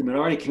 the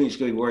minority community is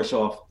going to be worse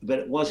off, but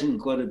it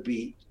wasn't going to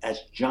be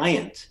as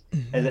giant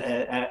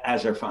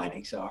as our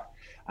findings are.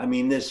 I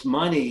mean, this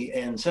money,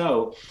 and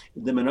so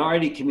the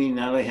minority community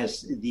not only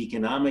has the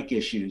economic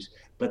issues,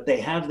 but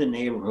they have the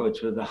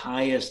neighborhoods with the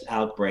highest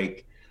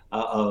outbreak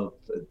of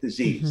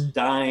disease,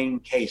 dying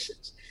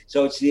cases.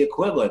 So it's the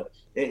equivalent.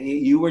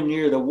 You were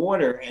near the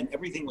water and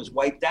everything was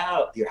wiped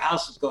out. Your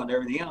house is gone,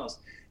 everything else.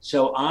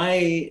 So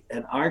I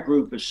and our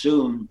group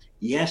assumed,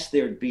 yes,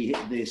 there'd be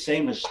the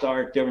same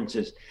historic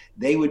differences.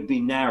 They would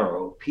be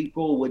narrow.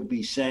 People would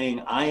be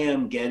saying, I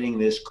am getting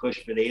this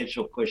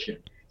financial cushion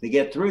to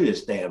get through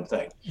this damn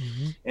thing.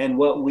 Mm-hmm. And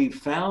what we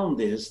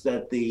found is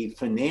that the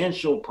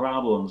financial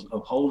problems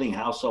of holding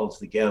households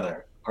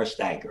together are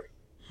staggering.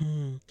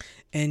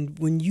 And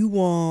when you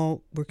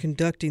all were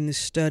conducting this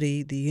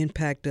study, the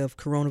impact of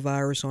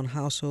coronavirus on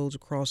households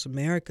across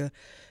America,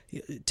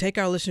 take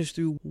our listeners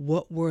through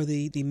what were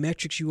the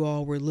metrics you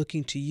all were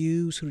looking to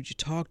use? Who did you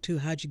talk to?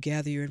 How did you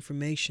gather your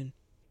information?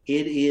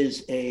 It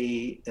is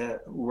a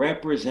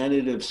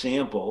representative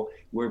sample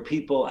where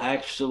people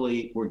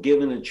actually were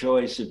given a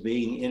choice of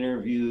being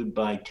interviewed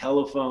by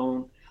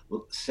telephone,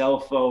 cell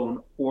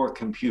phone, or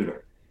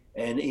computer.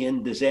 And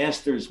in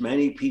disasters,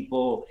 many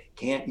people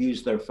can't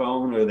use their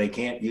phone or they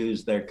can't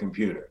use their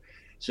computer.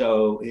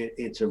 So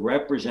it's a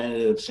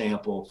representative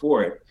sample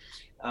for it.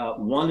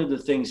 One of the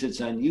things that's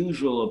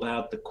unusual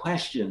about the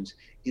questions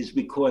is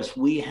because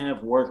we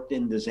have worked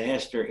in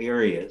disaster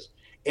areas.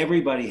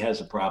 Everybody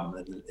has a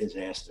problem in a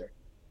disaster,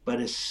 but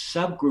a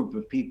subgroup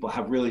of people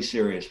have really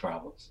serious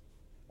problems.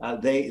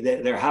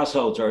 Their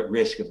households are at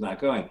risk of not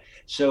going.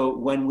 So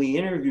when we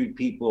interviewed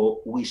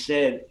people, we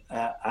said,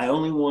 I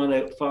only want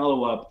to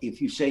follow up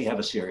if you say you have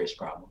a serious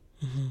problem.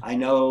 Mm-hmm. I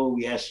know,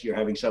 yes, you're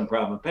having some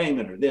problem with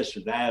payment or this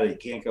or that, or you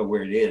can't go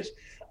where it is.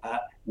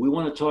 We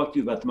want to talk to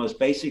you about the most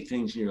basic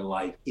things in your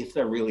life if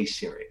they're really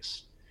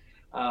serious.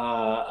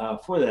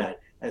 For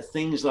that,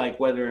 things like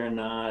whether or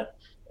not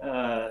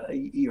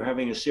you're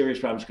having a serious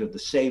problem because the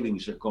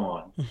savings are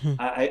gone. Mm-hmm.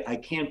 I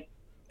can't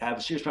have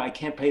a serious problem. I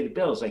can't pay the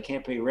bills. I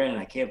can't pay rent.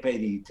 I can't pay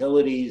the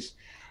utilities.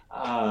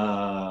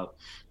 And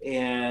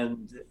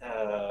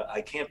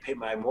I can't pay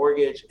my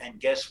mortgage. And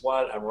guess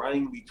what? I'm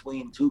running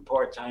between 2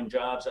 part-time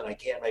jobs and I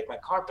can't make my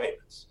car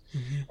payments.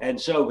 Mm-hmm. And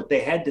so what they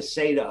had to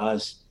say to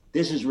us,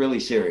 this is really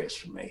serious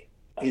for me.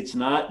 It's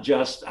not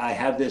just I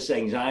have this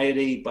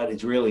anxiety, but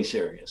it's really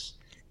serious.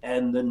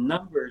 And the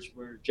numbers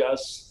were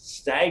just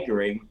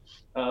staggering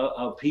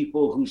of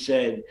people who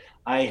said,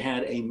 I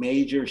had a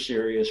major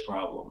serious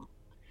problem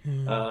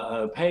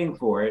paying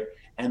for it.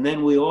 And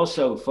then we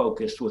also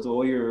focused with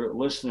all your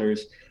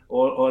listeners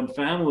on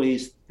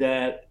families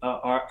that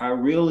are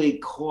really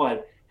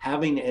caught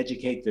having to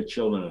educate their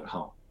children at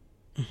home.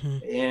 Mm-hmm.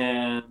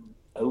 And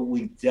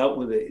we dealt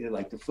with it,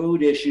 like the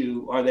food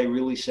issue. Are they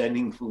really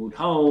sending food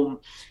home,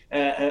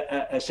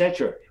 et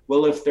cetera?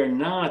 Well, if they're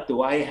not,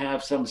 do I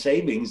have some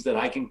savings that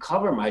I can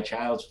cover my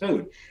child's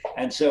food?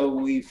 And so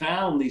we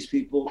found these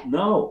people,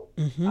 no,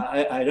 mm-hmm.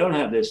 I don't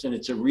have this, and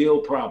it's a real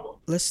problem.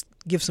 Let's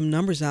give some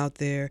numbers out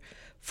there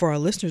for our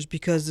listeners,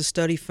 because the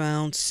study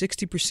found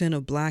 60%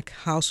 of Black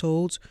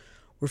households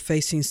were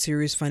facing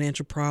serious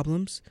financial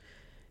problems.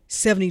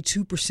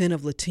 72%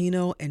 of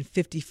Latino and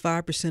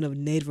 55% of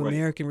Native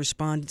American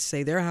respondents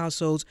say their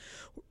households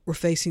were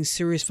facing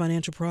serious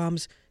financial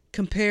problems,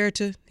 compared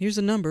to, here's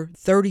a number,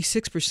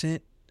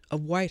 36%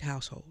 of white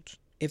households.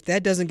 If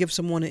that doesn't give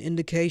someone an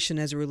indication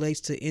as it relates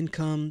to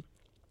income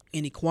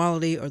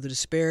inequality or the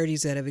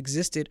disparities that have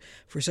existed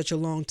for such a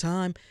long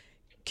time,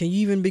 can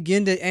you even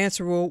begin to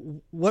answer, well,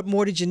 what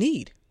more did you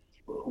need?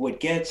 What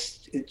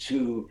gets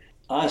to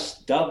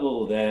us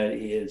double that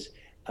is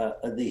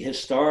the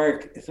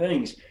historic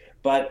things,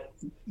 but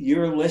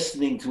you're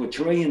listening to $1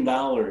 trillion,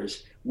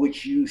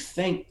 which you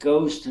think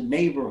goes to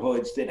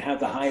neighborhoods that have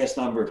the highest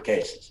number of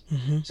cases.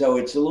 Mm-hmm. So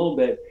it's a little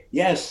bit,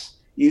 yes,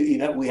 you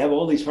know, we have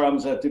all these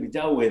problems that have to be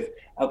dealt with.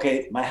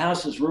 Okay, my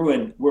house is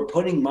ruined. We're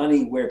putting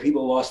money where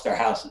people lost their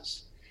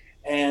houses.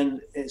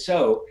 And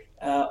so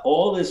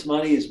all this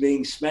money is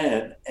being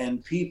spent,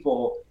 and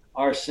people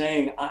are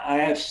saying, I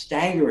have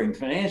staggering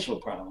financial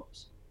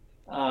problems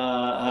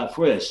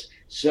for this.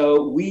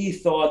 So we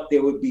thought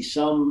there would be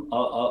some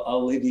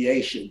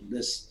alleviation.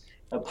 This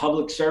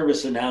public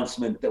service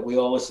announcement that we're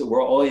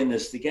all in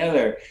this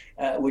together.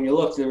 When you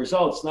look at the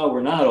results, no,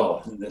 we're not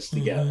all in this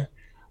together.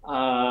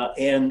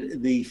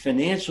 And the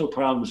financial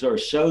problems are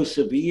so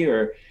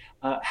severe,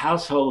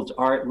 households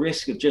are at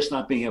risk of just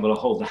not being able to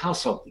hold the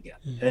household together.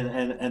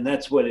 Mm-hmm. And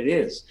that's what it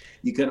is.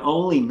 You can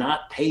only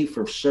not pay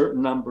for a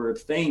certain number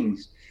of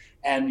things,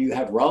 and you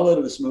have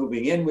relatives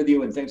moving in with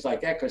you and things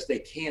like that because they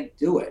can't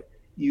do it.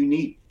 You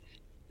need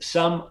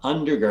some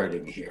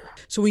undergirding here.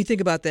 So when you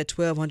think about that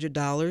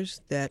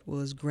 $1,200 that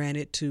was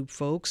granted to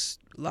folks,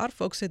 a lot of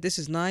folks said this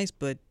is nice,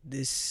 but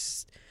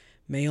this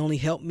may only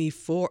help me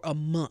for a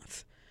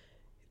month.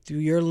 Through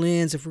your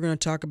lens, if we're going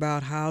to talk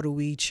about how do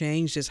we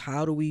change this,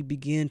 how do we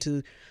begin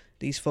to,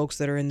 these folks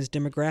that are in this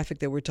demographic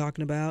that we're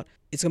talking about,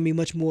 it's going to be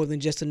much more than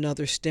just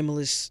another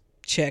stimulus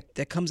check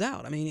that comes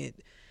out. I mean,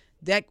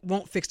 that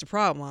won't fix the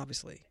problem,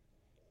 obviously.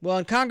 Well,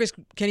 and Congress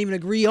can't even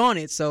agree on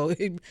it. So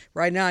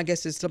right now, I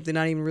guess it's something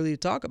not even really to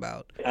talk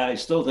about. I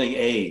still think,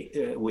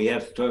 we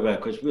have to talk about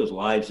because people's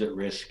lives at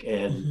risk.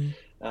 And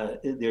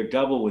they're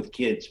double with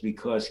kids,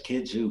 because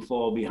kids who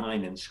fall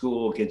behind in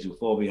school, kids who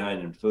fall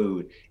behind in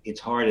food, it's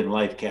hard in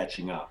life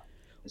catching up.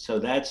 So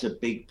that's a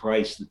big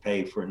price to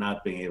pay for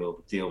not being able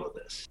to deal with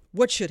this.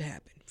 What should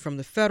happen from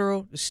the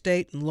federal, the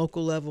state, and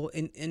local level?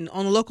 And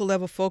on the local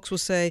level, folks will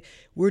say,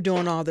 we're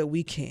doing all that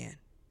we can.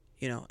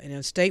 You know, and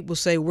the state will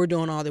say we're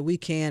doing all that we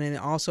can, and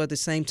also at the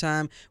same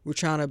time we're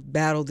trying to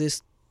battle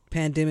this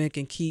pandemic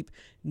and keep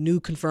new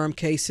confirmed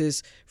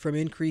cases from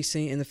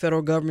increasing. And the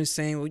federal government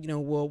saying,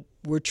 well,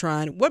 we're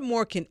trying. What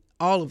more can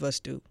all of us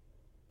do?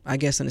 I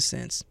guess in a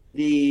sense.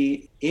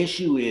 The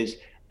issue is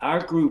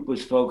our group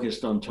was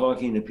focused on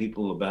talking to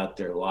people about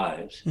their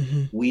lives.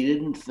 Mm-hmm. We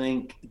didn't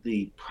think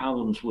the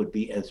problems would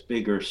be as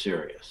big or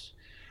serious,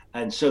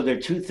 and so there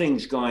are two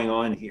things going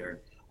on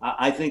here.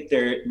 I think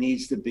there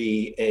needs to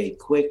be a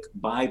quick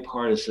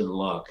bipartisan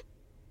look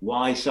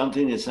why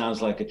something that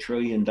sounds like $1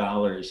 trillion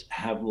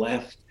have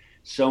left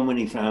so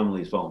many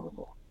families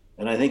vulnerable.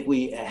 And I think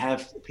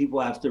people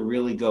have to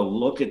really go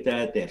look at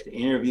that. They have to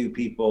interview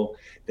people.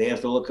 They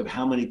have to look at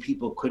how many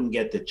people couldn't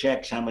get the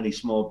checks, how many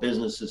small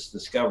businesses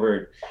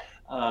discovered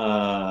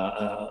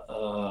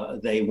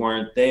they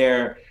weren't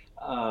there.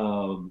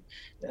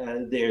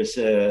 There's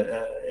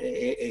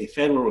a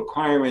federal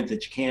requirement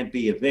that you can't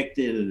be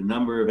evicted. A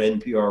number of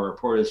NPR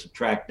reporters have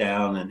tracked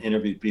down and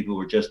interviewed people who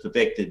were just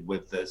evicted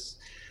with this.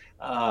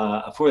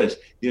 For this,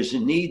 there's a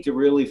need to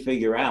really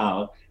figure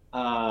out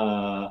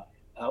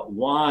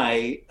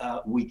why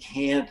we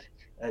can't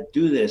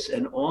do this.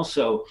 And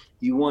also,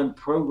 you want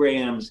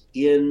programs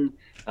in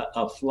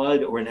a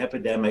flood or an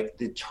epidemic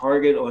that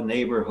target on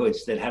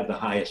neighborhoods that have the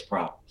highest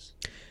problems.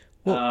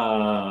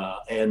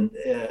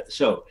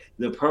 So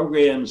the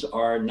programs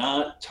are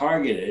not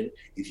targeted.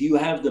 If you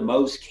have the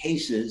most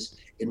cases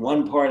in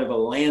one part of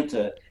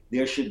Atlanta,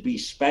 there should be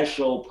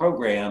special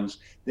programs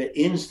that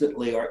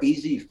instantly are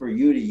easy for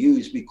you to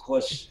use,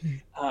 because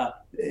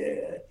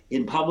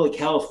in public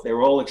health,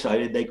 they're all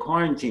excited. They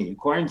quarantine you.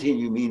 Quarantine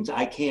you means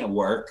I can't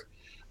work.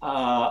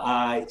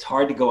 It's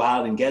hard to go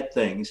out and get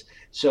things.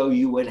 So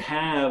you would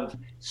have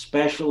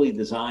specially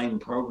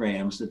designed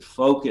programs that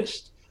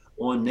focused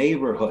on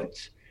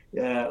neighborhoods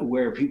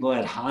where people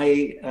had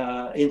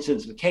high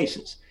incidence of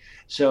cases.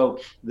 So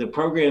the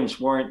programs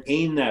weren't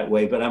aimed that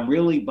way, but I'm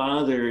really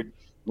bothered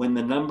when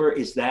the number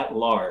is that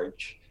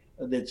large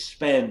that's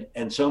spent,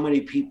 and so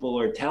many people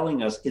are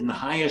telling us in the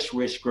highest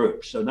risk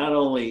groups. So not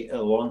only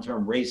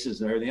long-term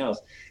races and everything else,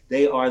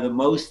 they are the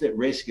most at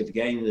risk of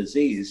getting the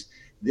disease.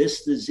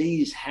 This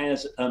disease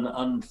has an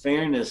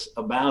unfairness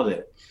about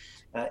it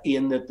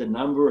in that the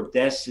number of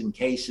deaths and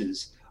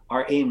cases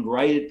are aimed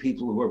right at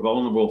people who are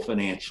vulnerable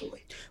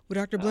financially. Well,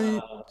 Dr.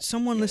 Blendon,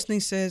 someone listening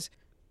says,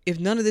 if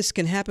none of this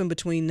can happen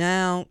between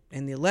now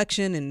and the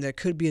election, and there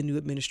could be a new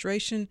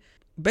administration,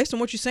 based on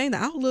what you're saying, the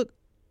outlook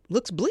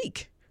looks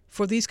bleak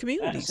for these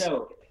communities.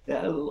 So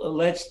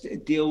let's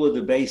deal with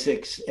the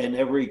basics, and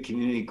every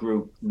community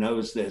group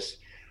knows this.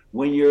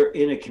 When you're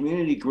in a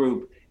community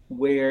group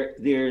where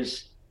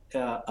there's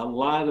a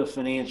lot of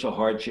financial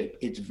hardship,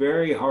 it's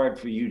very hard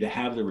for you to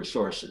have the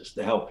resources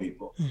to help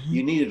people. Mm-hmm.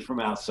 You need it from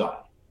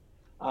outside.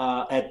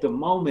 At the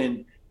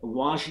moment,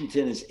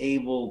 Washington is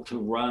able to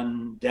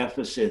run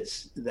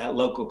deficits that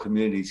local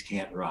communities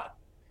can't run.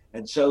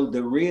 And so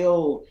the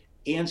real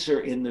answer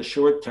in the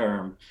short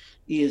term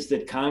is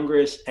that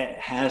Congress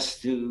has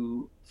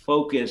to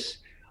focus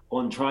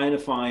on trying to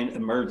find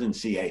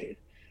emergency aid.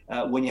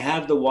 When you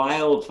have the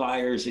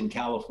wildfires in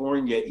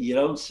California, you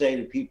don't say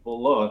to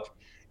people, look,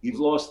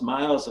 you've lost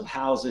miles of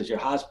houses, your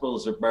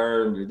hospitals are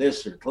burned, or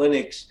this, or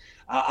clinics.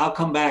 I'll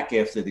come back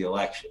after the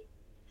election.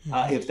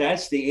 If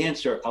that's the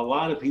answer, a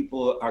lot of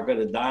people are going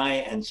to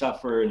die and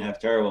suffer and have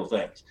terrible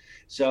things.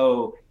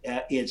 So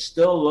it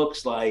still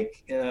looks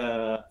like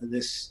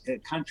this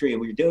country, and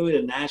we're doing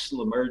a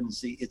national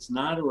emergency. It's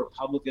not a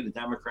Republican or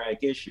Democratic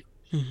issue.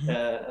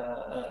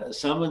 Mm-hmm.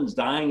 Someone's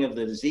dying of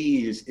the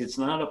disease. It's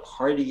not a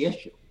party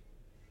issue.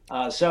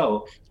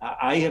 So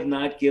I have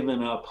not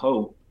given up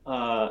hope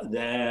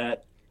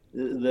that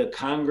the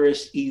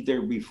Congress,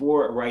 either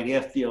before or right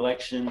after the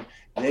election,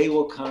 they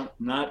will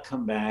not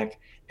come back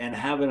and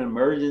have an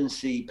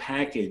emergency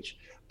package,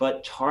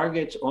 but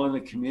targets on the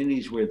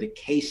communities where the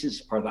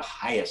cases are the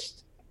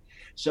highest.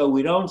 So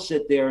we don't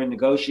sit there and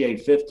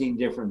negotiate 15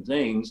 different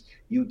things.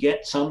 You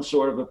get some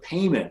sort of a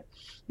payment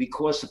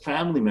because a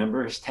family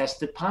member has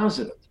tested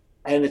positive.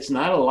 And it's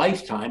not a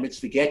lifetime,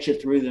 it's to get you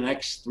through the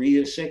next 3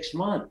 to 6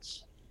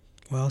 months.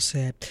 Well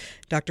said.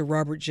 Dr.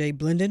 Robert J.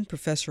 Blendon,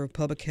 Professor of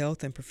Public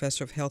Health and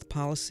Professor of Health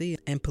Policy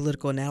and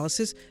Political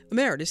Analysis,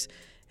 Emeritus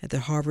at the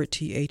Harvard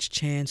T.H.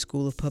 Chan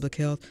School of Public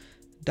Health.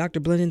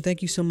 Dr. Blendon,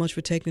 thank you so much for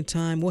taking the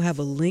time. We'll have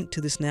a link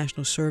to this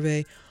national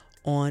survey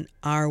on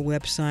our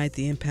website,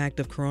 The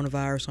Impact of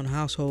Coronavirus on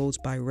Households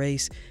by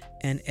Race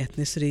and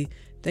Ethnicity.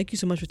 Thank you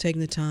so much for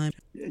taking the time.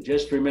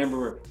 Just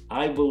remember,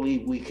 I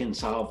believe we can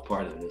solve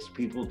part of this.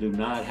 People do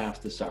not have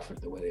to suffer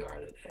the way they are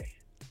today.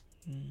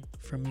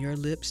 From your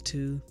lips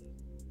to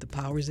the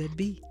powers that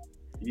be.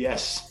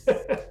 Yes.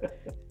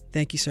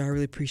 Thank you, sir. I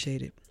really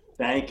appreciate it.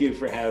 Thank you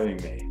for having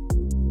me.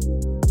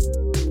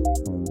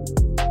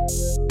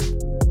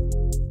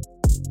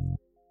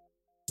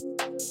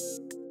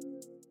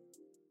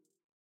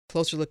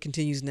 Closer Look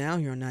continues now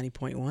here on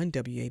 90.1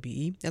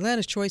 WABE,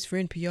 Atlanta's choice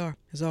for NPR.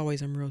 As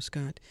always, I'm Rose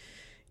Scott.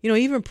 You know,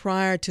 even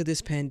prior to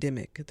this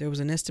pandemic, there was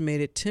an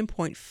estimated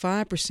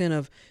 10.5%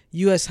 of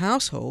U.S.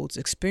 households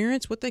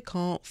experience what they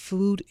call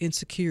food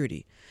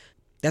insecurity.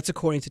 That's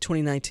according to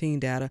 2019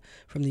 data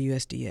from the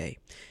USDA.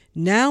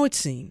 Now it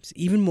seems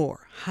even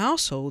more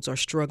households are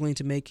struggling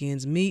to make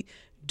ends meet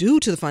due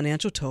to the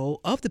financial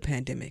toll of the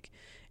pandemic.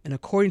 And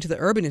according to the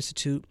Urban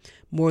Institute,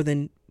 more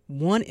than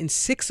 1 in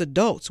 6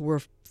 adults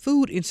were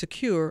food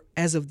insecure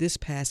as of this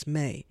past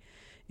May.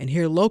 And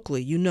here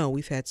locally, you know,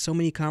 we've had so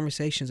many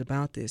conversations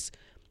about this.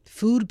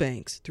 Food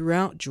banks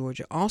throughout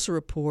Georgia also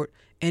report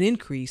an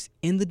increase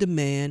in the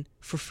demand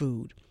for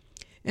food.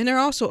 And there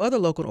are also other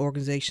local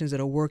organizations that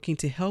are working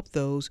to help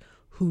those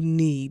who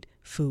need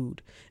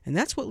food. And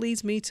that's what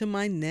leads me to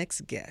my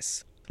next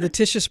guest,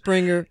 Letitia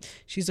Springer.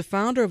 She's the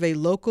founder of a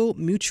local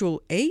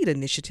mutual aid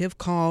initiative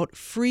called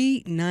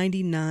Free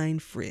 99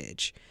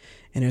 Fridge.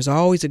 And there's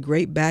always a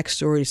great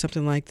backstory to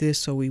something like this,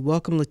 so we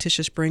welcome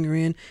Letitia Springer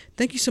in.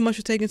 Thank you so much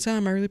for taking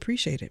time. I really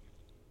appreciate it.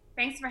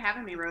 Thanks for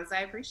having me, Rose.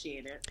 I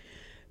appreciate it.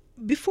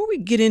 Before we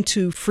get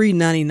into Free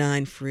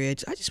 99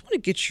 Fridge, I just want to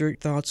get your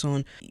thoughts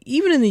on,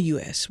 even in the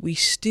U.S., we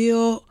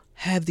still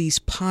have these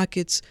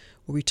pockets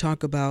where we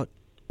talk about,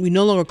 we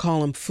no longer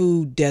call them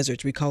food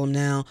deserts. We call them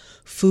now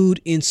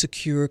food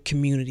insecure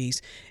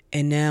communities.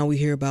 And now we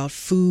hear about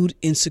food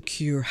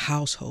insecure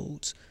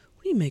households.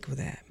 What do you make of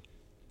that?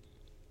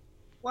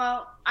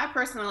 Well, I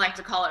personally like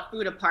to call it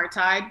food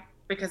apartheid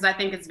because I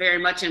think it's very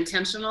much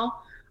intentional.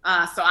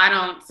 So I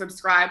don't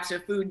subscribe to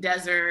food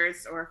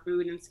deserts or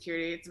food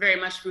insecurity. It's very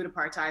much food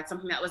apartheid,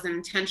 something that was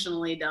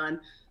intentionally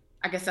done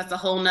I guess that's a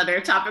whole nother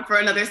topic for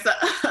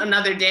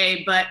another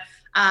day. But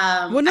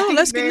well, no,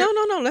 let's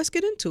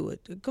get into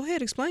it. Go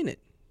ahead, explain it.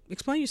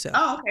 Explain yourself.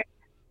 Oh, okay.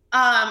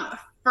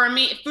 For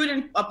me,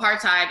 food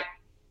apartheid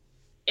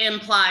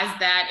implies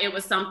that it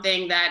was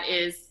something that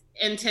is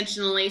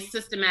intentionally,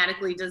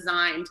 systematically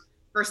designed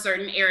for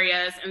certain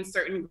areas and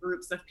certain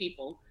groups of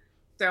people.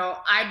 So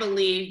I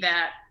believe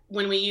that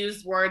when we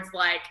use words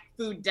like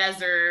food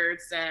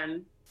deserts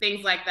and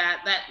things like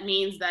that, that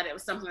means that it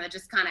was something that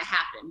just kind of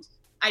happened.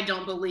 I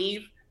don't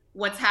believe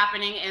what's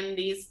happening in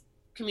these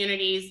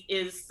communities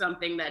is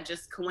something that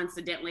just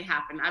coincidentally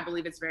happened. I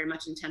believe it's very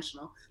much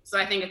intentional. So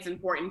I think it's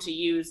important to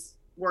use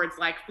words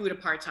like food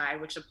apartheid,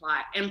 which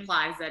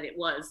implies that it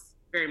was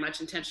very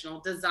much intentional,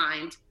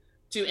 designed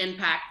to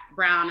impact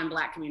brown and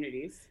Black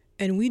communities.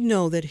 And we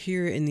know that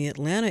here in the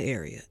Atlanta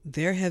area,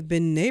 there have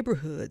been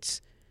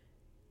neighborhoods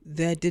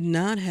that did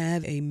not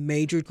have a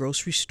major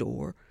grocery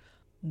store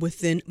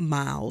within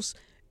miles,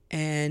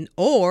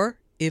 or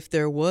if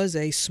there was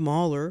a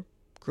smaller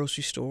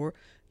grocery store,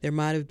 there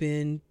might have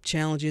been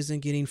challenges in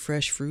getting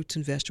fresh fruits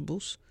and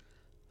vegetables.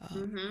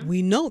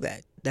 We know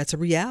that. That's a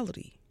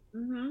reality.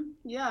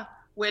 Yeah,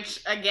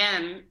 which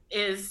again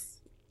is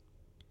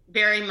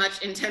very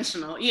much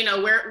intentional. You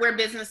know, where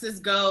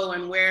businesses go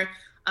and where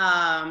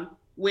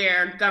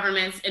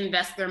governments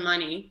invest their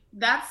money,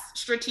 that's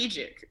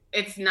strategic.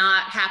 It's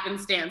not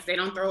happenstance. They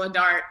don't throw a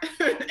dart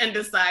and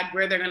decide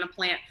where they're going to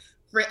plant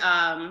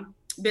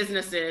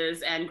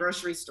businesses and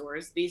grocery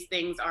stores. These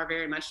things are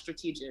very much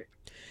strategic.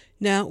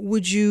 Now,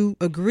 would you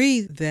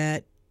agree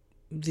that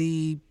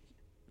the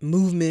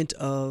movement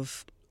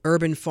of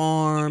urban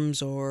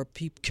farms or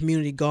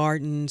community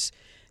gardens,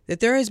 that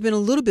there has been a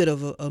little bit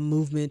of a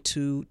movement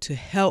to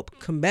help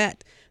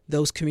combat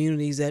those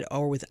communities that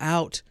are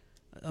without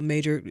a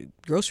major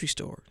grocery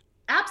store?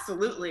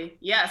 Absolutely.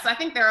 Yes. I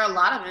think there are a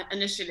lot of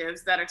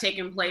initiatives that are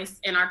taking place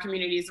in our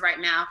communities right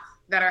now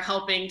that are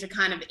helping to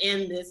kind of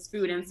end this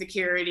food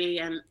insecurity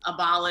and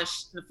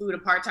abolish the food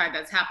apartheid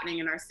that's happening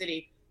in our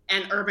city.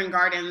 And urban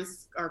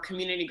gardens or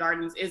community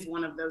gardens is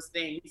one of those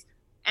things.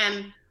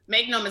 And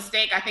make no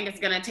mistake, I think it's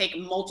going to take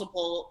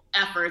multiple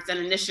efforts and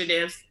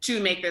initiatives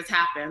to make this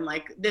happen.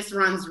 Like, this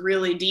runs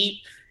really deep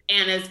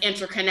and is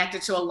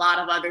interconnected to a lot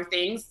of other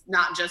things,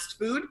 not just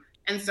food.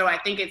 And so I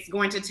think it's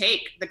going to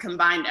take the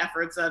combined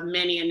efforts of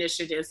many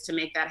initiatives to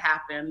make that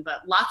happen.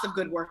 But lots of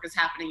good work is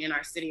happening in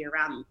our city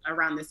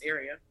around this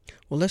area.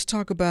 Well, let's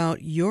talk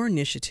about your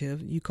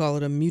initiative. You call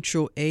it a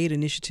mutual aid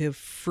initiative,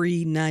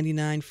 Free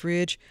 99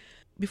 Fridge.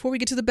 Before we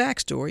get to the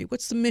backstory,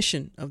 what's the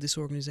mission of this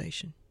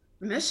organization?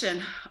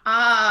 Mission,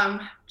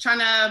 trying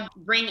to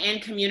bring in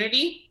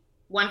community,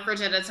 one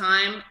fridge at a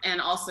time,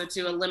 and also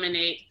to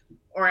eliminate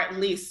or at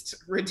least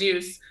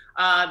reduce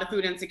the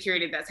food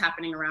insecurity that's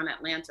happening around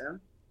Atlanta.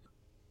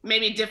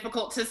 Maybe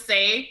difficult to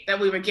say that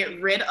we would get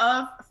rid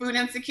of food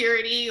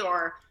insecurity,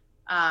 but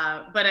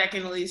I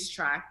can at least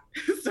try.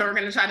 So we're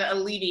going to try to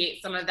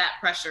alleviate some of that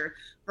pressure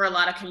for a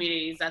lot of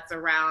communities that's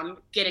around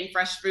getting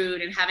fresh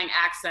food and having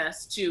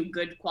access to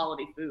good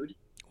quality food.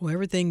 Well,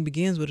 everything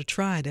begins with a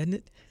try, doesn't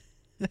it?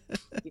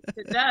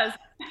 It does.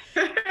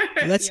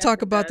 Let's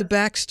talk about the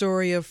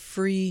backstory of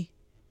Free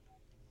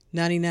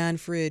 99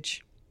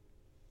 Fridge.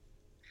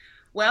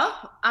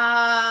 Well,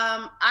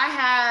 I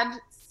had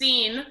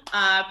seen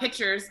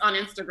pictures on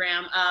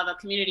Instagram of a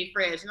community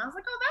fridge, and I was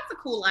like, oh, that's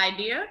a cool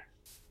idea.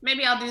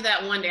 Maybe I'll do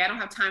that one day. I don't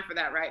have time for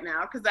that right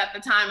now, because at the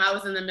time I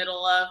was in the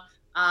middle of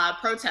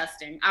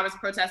protesting. I was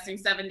protesting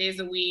 7 days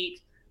a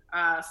week,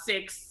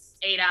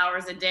 6-8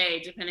 hours a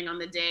day, depending on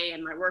the day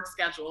and my work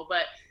schedule.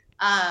 But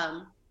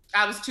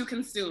I was too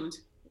consumed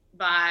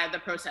by the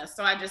protest.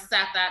 So I just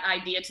sat that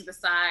idea to the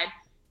side,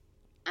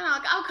 and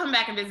I'll come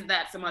back and visit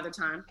that some other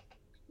time.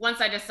 Once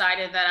I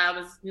decided that I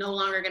was no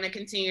longer going to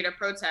continue to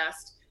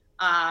protest,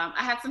 I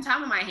had some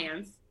time on my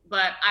hands,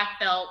 but I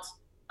felt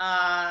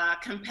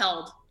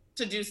compelled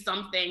to do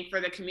something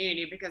for the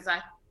community, because I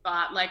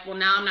thought, like, well,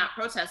 now I'm not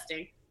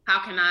protesting.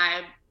 How can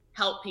I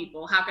help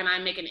people? How can I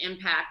make an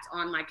impact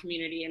on my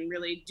community and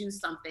really do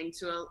something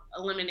to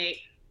eliminate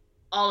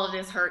all of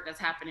this hurt that's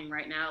happening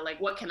right now?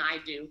 Like, what can I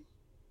do?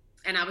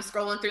 And I was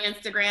scrolling through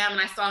Instagram and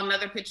I saw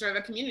another picture of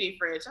a community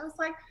fridge. I was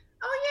like,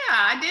 oh yeah,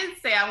 I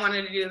did say I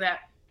wanted to do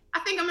that.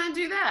 I think I'm going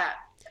to do that.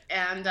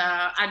 And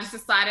I just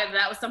decided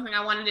that was something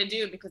I wanted to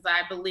do, because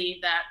I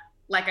believe that,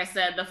 like I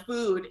said, the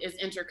food is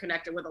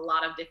interconnected with a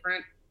lot of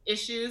different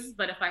issues.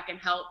 But if I can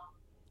help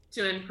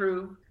to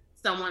improve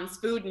someone's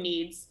food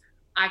needs,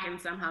 I can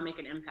somehow make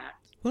an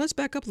impact. Well, let's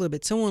back up a little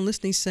bit. Someone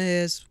listening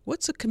says,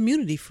 what's a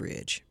community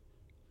fridge?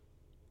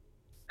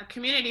 A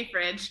community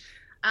fridge.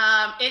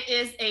 It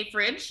is a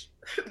fridge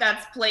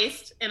that's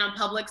placed in a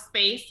public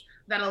space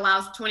that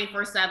allows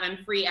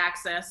 24/7 free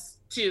access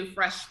to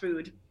fresh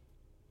food.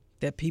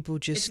 That people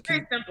just... It's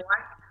very simple.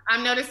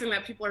 I'm noticing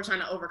that people are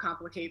trying to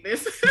overcomplicate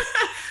this,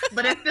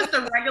 but it's just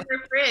a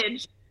regular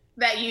fridge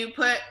that you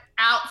put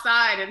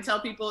outside and tell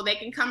people they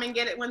can come and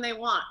get it when they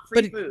want.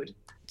 Free food.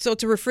 So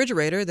it's a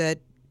refrigerator that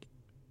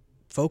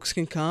folks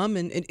can come,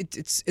 and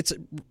it's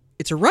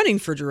a running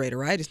refrigerator,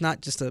 right? It's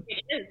not just a...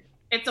 It is.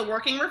 It's a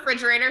working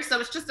refrigerator, so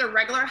it's just a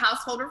regular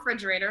household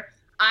refrigerator.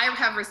 I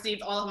have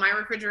received all of my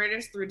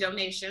refrigerators through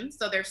donations,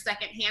 so they're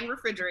secondhand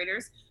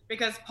refrigerators,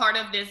 because part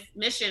of this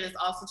mission is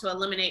also to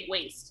eliminate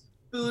waste,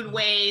 food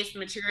waste,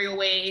 material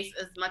waste,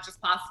 as much as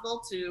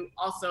possible, to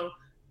also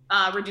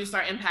reduce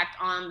our impact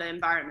on the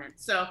environment.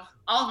 So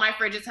all of my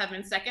fridges have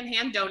been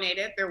secondhand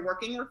donated. They're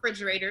working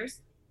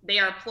refrigerators. They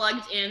are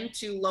plugged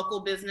into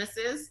local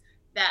businesses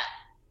that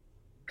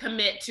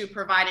commit to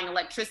providing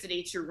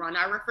electricity to run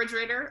our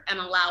refrigerator and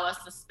allow us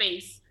the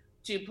space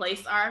to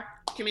place our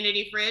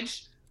community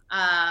fridge.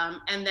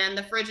 And then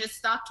the fridge is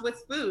stocked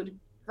with food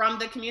from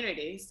the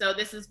community. So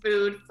this is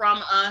food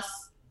from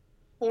us,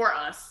 for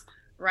us,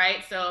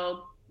 right?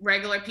 So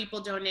regular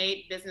people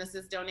donate,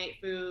 businesses donate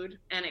food,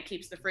 and it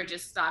keeps the fridges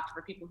stocked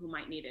for people who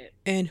might need it.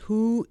 And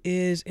who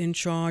is in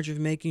charge of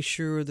making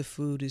sure the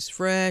food is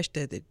fresh,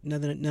 that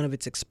none of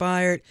it's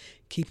expired,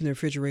 keeping the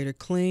refrigerator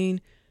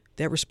clean?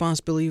 That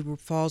responsibility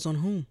falls on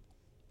whom?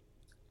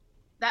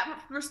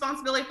 That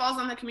responsibility falls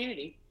on the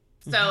community.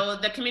 So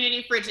the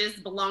community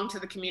fridges belong to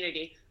the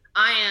community.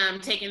 I am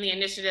taking the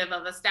initiative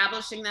of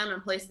establishing them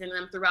and placing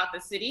them throughout the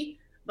city,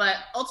 but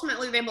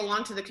ultimately they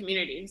belong to the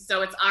community.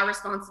 So it's our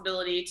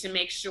responsibility to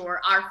make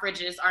sure our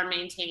fridges are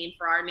maintained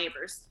for our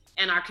neighbors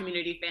and our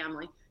community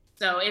family.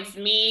 So it's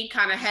me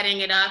kind of heading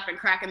it up and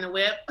cracking the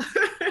whip,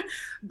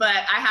 but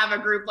I have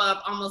a group of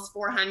almost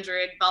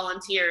 400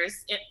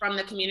 volunteers from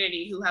the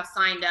community who have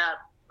signed up,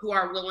 who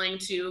are willing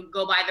to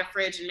go by the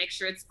fridge and make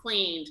sure it's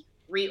cleaned,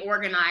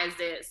 reorganize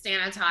it,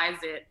 sanitize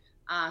it.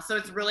 So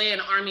it's really an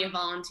army of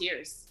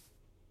volunteers.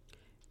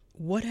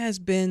 What has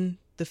been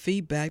the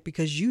feedback?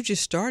 Because you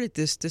just started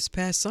this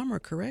past summer,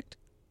 correct?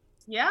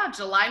 Yeah,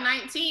 July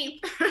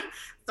 19th.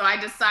 So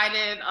I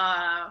decided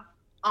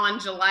on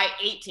July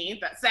 18th,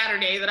 that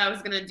Saturday, that I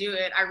was going to do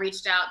it. I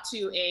reached out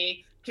to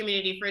a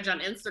community fridge on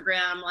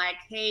Instagram, like,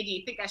 hey, do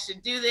you think I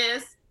should do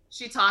this?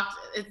 She talked,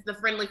 it's the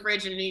Friendly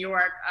Fridge in New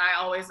York.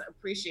 I always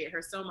appreciate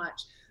her so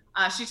much.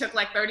 She took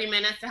like 30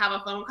 minutes to have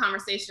a phone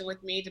conversation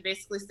with me to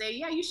basically say,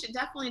 yeah, you should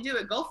definitely do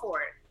it. Go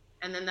for it.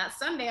 And then that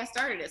Sunday I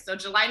started it. So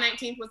July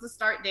 19th was the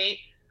start date.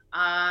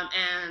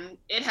 And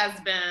it has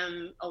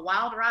been a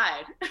wild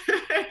ride.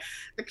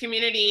 The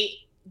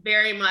community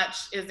very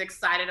much is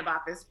excited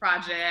about this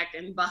project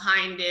and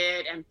behind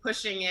it and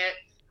pushing it.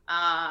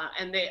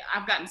 And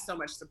I've gotten so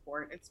much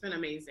support. It's been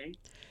amazing.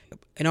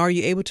 And are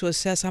you able to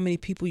assess how many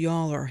people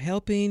y'all are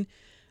helping?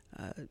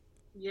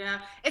 Yeah,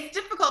 it's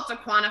difficult to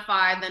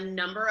quantify the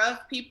number of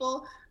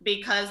people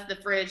because the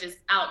fridge is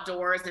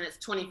outdoors and it's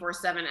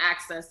 24/7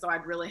 access. So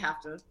I'd really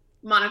have to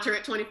monitor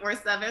it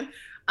 24/7.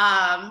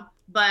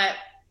 But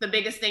the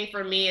biggest thing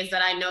for me is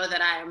that I know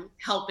that I'm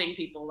helping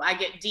people. I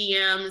get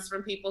DMs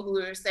from people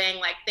who are saying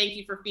like, thank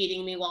you for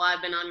feeding me while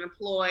I've been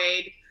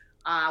unemployed.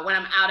 When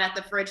I'm out at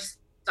the fridge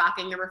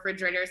stocking the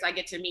refrigerators, I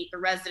get to meet the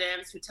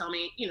residents who tell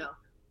me,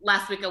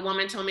 last week a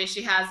woman told me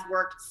she has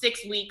worked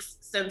 6 weeks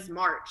since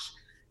March.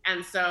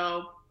 And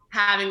so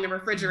having the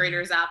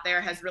refrigerators out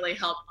there has really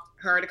helped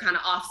her to kind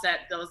of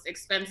offset those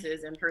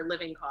expenses and her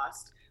living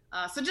cost.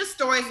 So just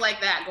stories like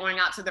that, going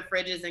out to the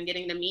fridges and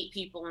getting to meet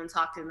people and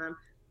talk to them,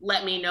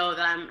 let me know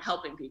that I'm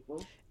helping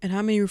people. And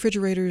how many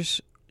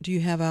refrigerators do you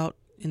have out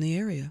in the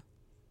area?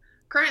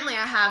 Currently,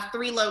 I have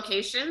 3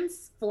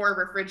 locations, 4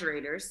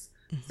 refrigerators.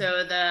 Mm-hmm.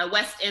 So the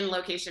West End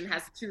location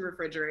has 2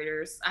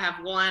 refrigerators. I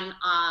have one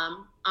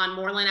on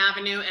Moreland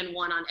Avenue and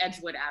one on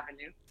Edgewood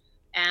Avenue.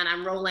 And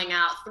I'm rolling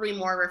out 3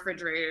 more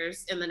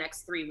refrigerators in the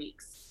next 3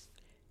 weeks.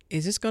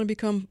 Is this going to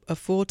become a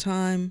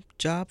full-time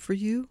job for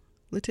you,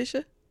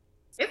 Letitia?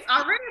 It's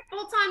already a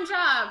full-time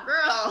job,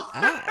 girl.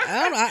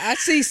 I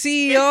see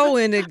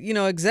CEO and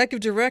executive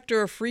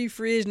director of Free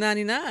Fridge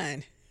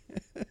 99.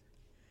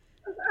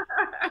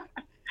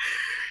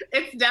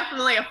 It's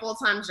definitely a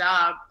full-time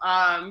job.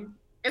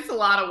 It's a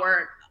lot of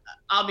work.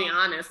 I'll be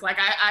honest. Like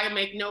I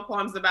make no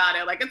qualms about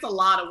it. Like it's a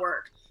lot of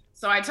work.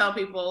 So I tell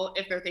people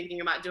if they're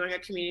thinking about doing a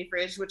community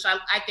fridge, which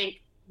I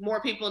think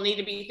more people need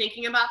to be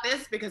thinking about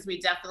this because we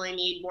definitely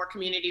need more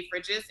community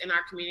fridges in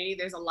our community.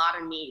 There's a lot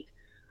of need.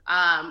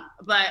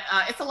 But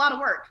it's a lot of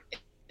work.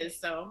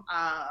 So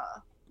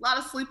a lot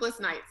of sleepless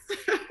nights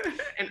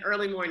and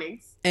early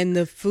mornings. And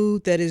the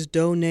food that is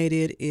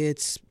donated,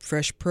 it's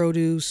fresh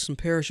produce, some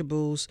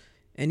perishables,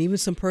 and even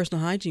some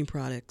personal hygiene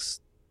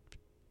products.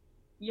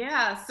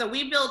 Yeah, so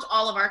we built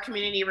all of our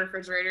community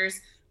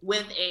refrigerators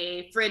with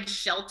a fridge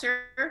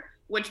shelter,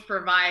 which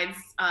provides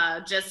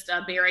just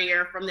a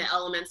barrier from the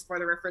elements for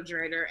the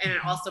refrigerator. And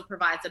it also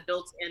provides a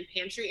built-in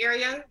pantry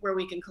area where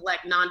we can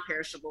collect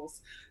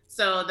non-perishables.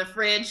 So the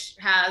fridge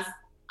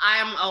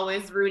I'm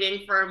always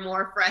rooting for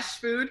more fresh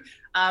food,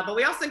 but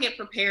we also get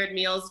prepared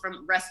meals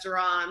from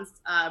restaurants,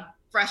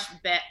 fresh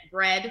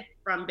bread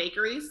from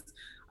bakeries.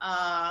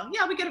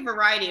 We get a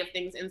variety of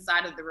things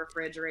inside of the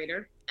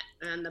refrigerator.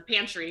 And the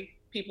pantry,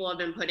 people have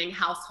been putting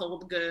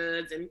household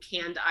goods and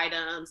canned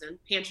items and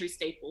pantry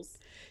staples.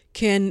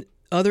 Can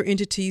other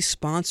entities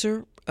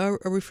sponsor a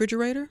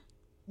refrigerator?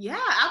 Yeah,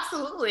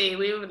 absolutely.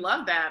 We would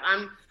love that.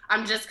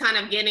 I'm just kind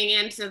of getting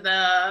into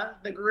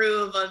the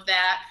groove of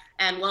that.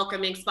 and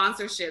welcoming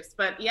sponsorships.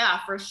 But yeah,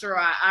 for sure,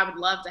 I would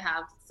love to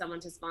have someone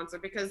to sponsor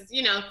because,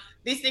 you know,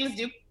 these things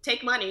do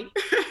take money.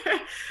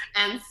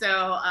 And so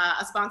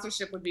a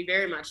sponsorship would be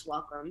very much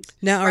welcomed.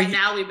 Now,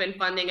 now we've been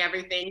funding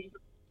everything,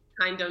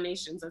 kind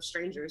donations of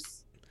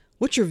strangers.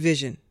 What's your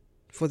vision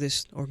for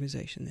this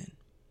organization then?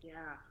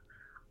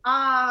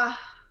 Yeah.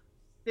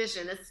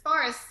 Vision. As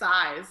far as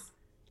size,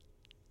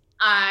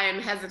 I'm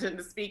hesitant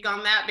to speak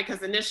on that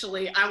because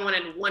initially I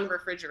wanted one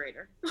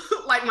refrigerator.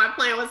 Like my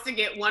plan was to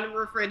get one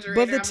refrigerator.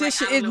 But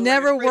Letitia, it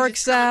never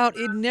works out.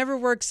 It never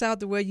works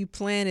out the way you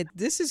plan it.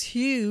 This is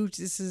huge.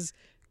 This is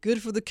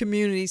good for the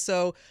community.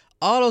 So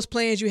all those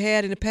plans you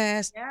had in the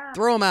past,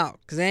 throw them out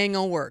because they ain't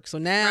going to work. So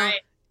now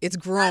it's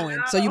growing.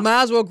 So you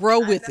might as well grow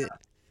with it.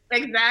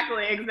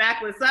 Exactly. So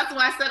that's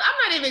why I said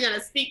I'm not even going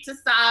to speak to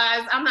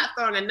size. I'm not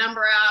throwing a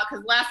number out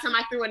because last time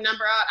I threw a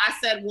number out, I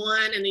said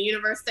 1 and the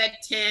universe said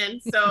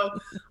 10. So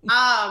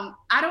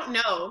I don't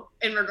know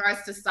in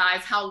regards to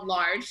size how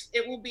large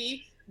it will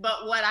be.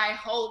 But what I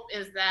hope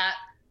is that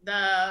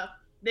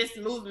this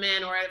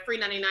movement or a free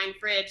 99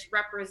 fridge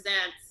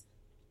represents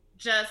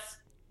just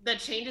the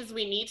changes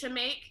we need to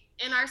make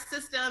in our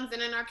systems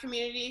and in our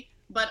community,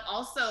 but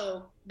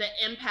also the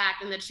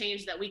impact and the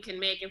change that we can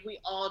make if we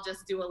all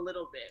just do a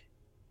little bit.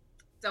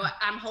 So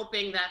I'm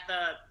hoping that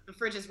the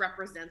fridges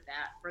represent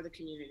that for the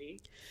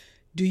community.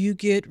 Do you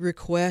get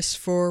requests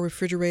for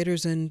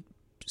refrigerators in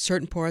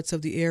certain parts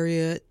of the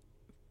area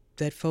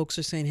that folks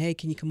are saying, hey,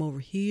 can you come over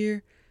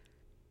here?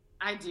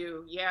 I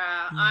do,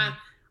 yeah.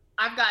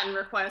 I've gotten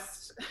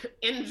requests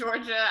in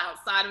Georgia,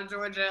 outside of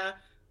Georgia.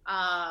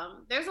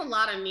 There's a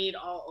lot of need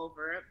all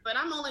over, but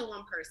I'm only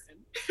one person,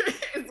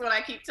 is what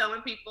I keep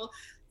telling people.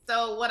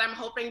 So what I'm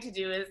hoping to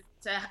do is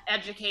to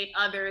educate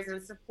others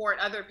and support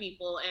other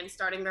people in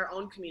starting their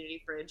own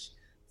community fridge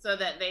so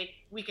that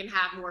we can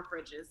have more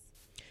fridges.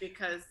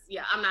 Because,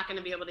 I'm not going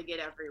to be able to get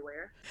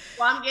everywhere.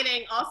 Well, I'm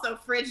getting also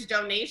fridge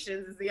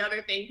donations is the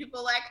other thing.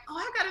 People are like, oh,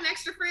 I got an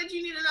extra fridge.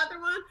 You need another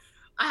one?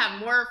 I have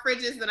more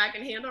fridges than I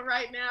can handle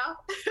right now.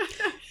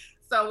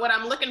 So what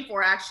I'm looking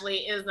for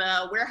actually is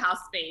a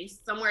warehouse space,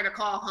 somewhere to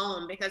call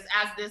home, because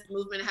as this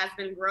movement has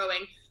been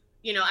growing,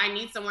 you know, I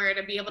need somewhere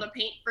to be able to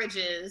paint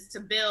fridges, to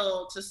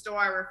build, to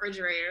store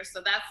refrigerators. So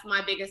that's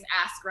my biggest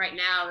ask right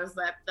now is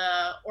that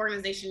the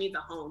organization needs a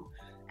home.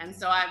 And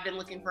so I've been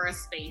looking for a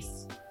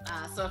space.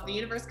 So if the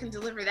universe can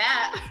deliver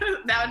that,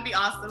 that would be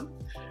awesome.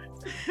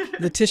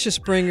 Letitia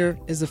Springer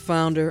is the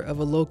founder of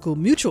a local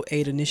mutual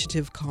aid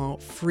initiative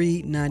called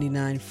Free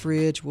 99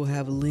 Fridge. We'll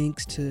have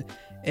links to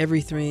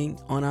everything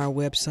on our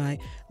website.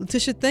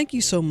 Letitia, thank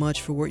you so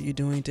much for what you're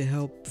doing to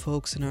help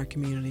folks in our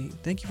community.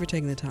 Thank you for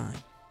taking the time.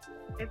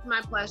 It's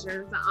my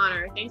pleasure. It's an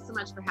honor. Thanks so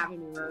much for having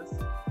me, Rose.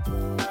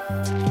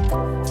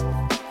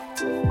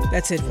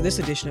 That's it for this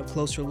edition of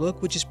Closer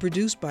Look, which is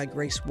produced by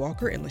Grace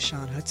Walker and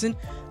LaShawn Hudson.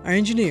 Our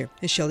engineer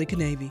is Shelley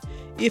Canavy.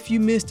 If you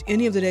missed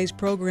any of today's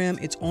program,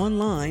 it's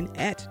online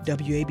at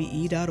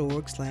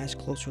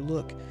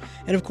wabe.org/closerlook.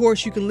 And of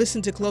course, you can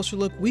listen to Closer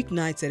Look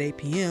weeknights at 8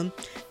 p.m.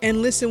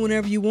 and listen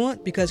whenever you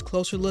want because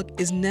Closer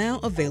Look is now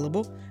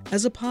available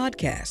as a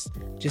podcast.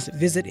 Just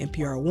visit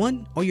NPR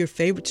One or your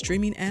favorite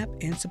streaming app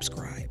and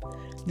subscribe.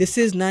 This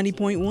is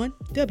 90.1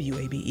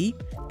 WABE,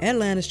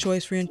 Atlanta's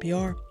Choice for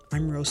NPR.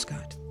 I'm Rose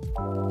Scott.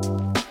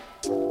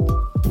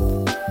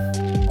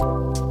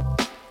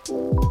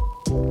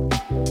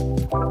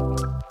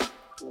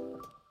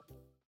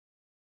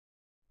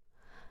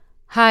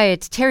 Hi,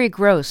 it's Terry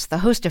Gross, the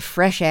host of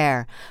Fresh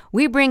Air.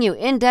 We bring you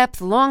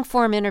in-depth,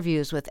 long-form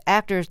interviews with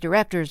actors,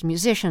 directors,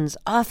 musicians,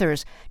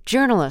 authors,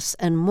 journalists,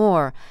 and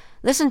more.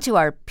 Listen to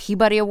our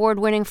Peabody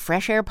Award-winning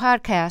Fresh Air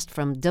podcast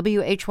from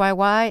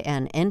WHYY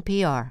and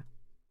NPR.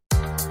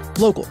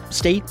 Local,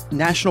 state,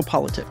 national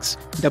politics.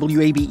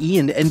 WABE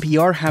and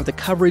NPR have the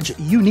coverage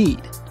you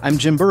need. I'm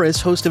Jim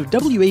Burris, host of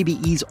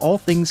WABE's All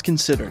Things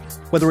Considered.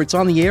 Whether it's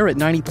on the air at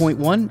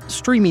 90.1,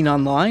 streaming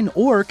online,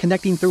 or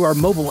connecting through our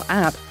mobile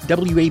app,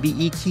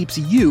 WABE keeps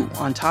you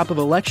on top of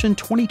election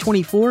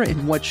 2024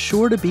 in what's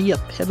sure to be a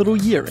pivotal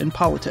year in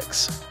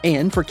politics.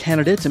 And for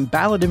candidates and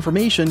ballot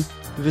information,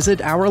 visit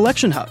our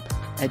election hub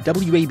at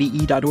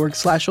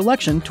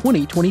wabe.org/election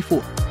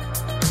 2024.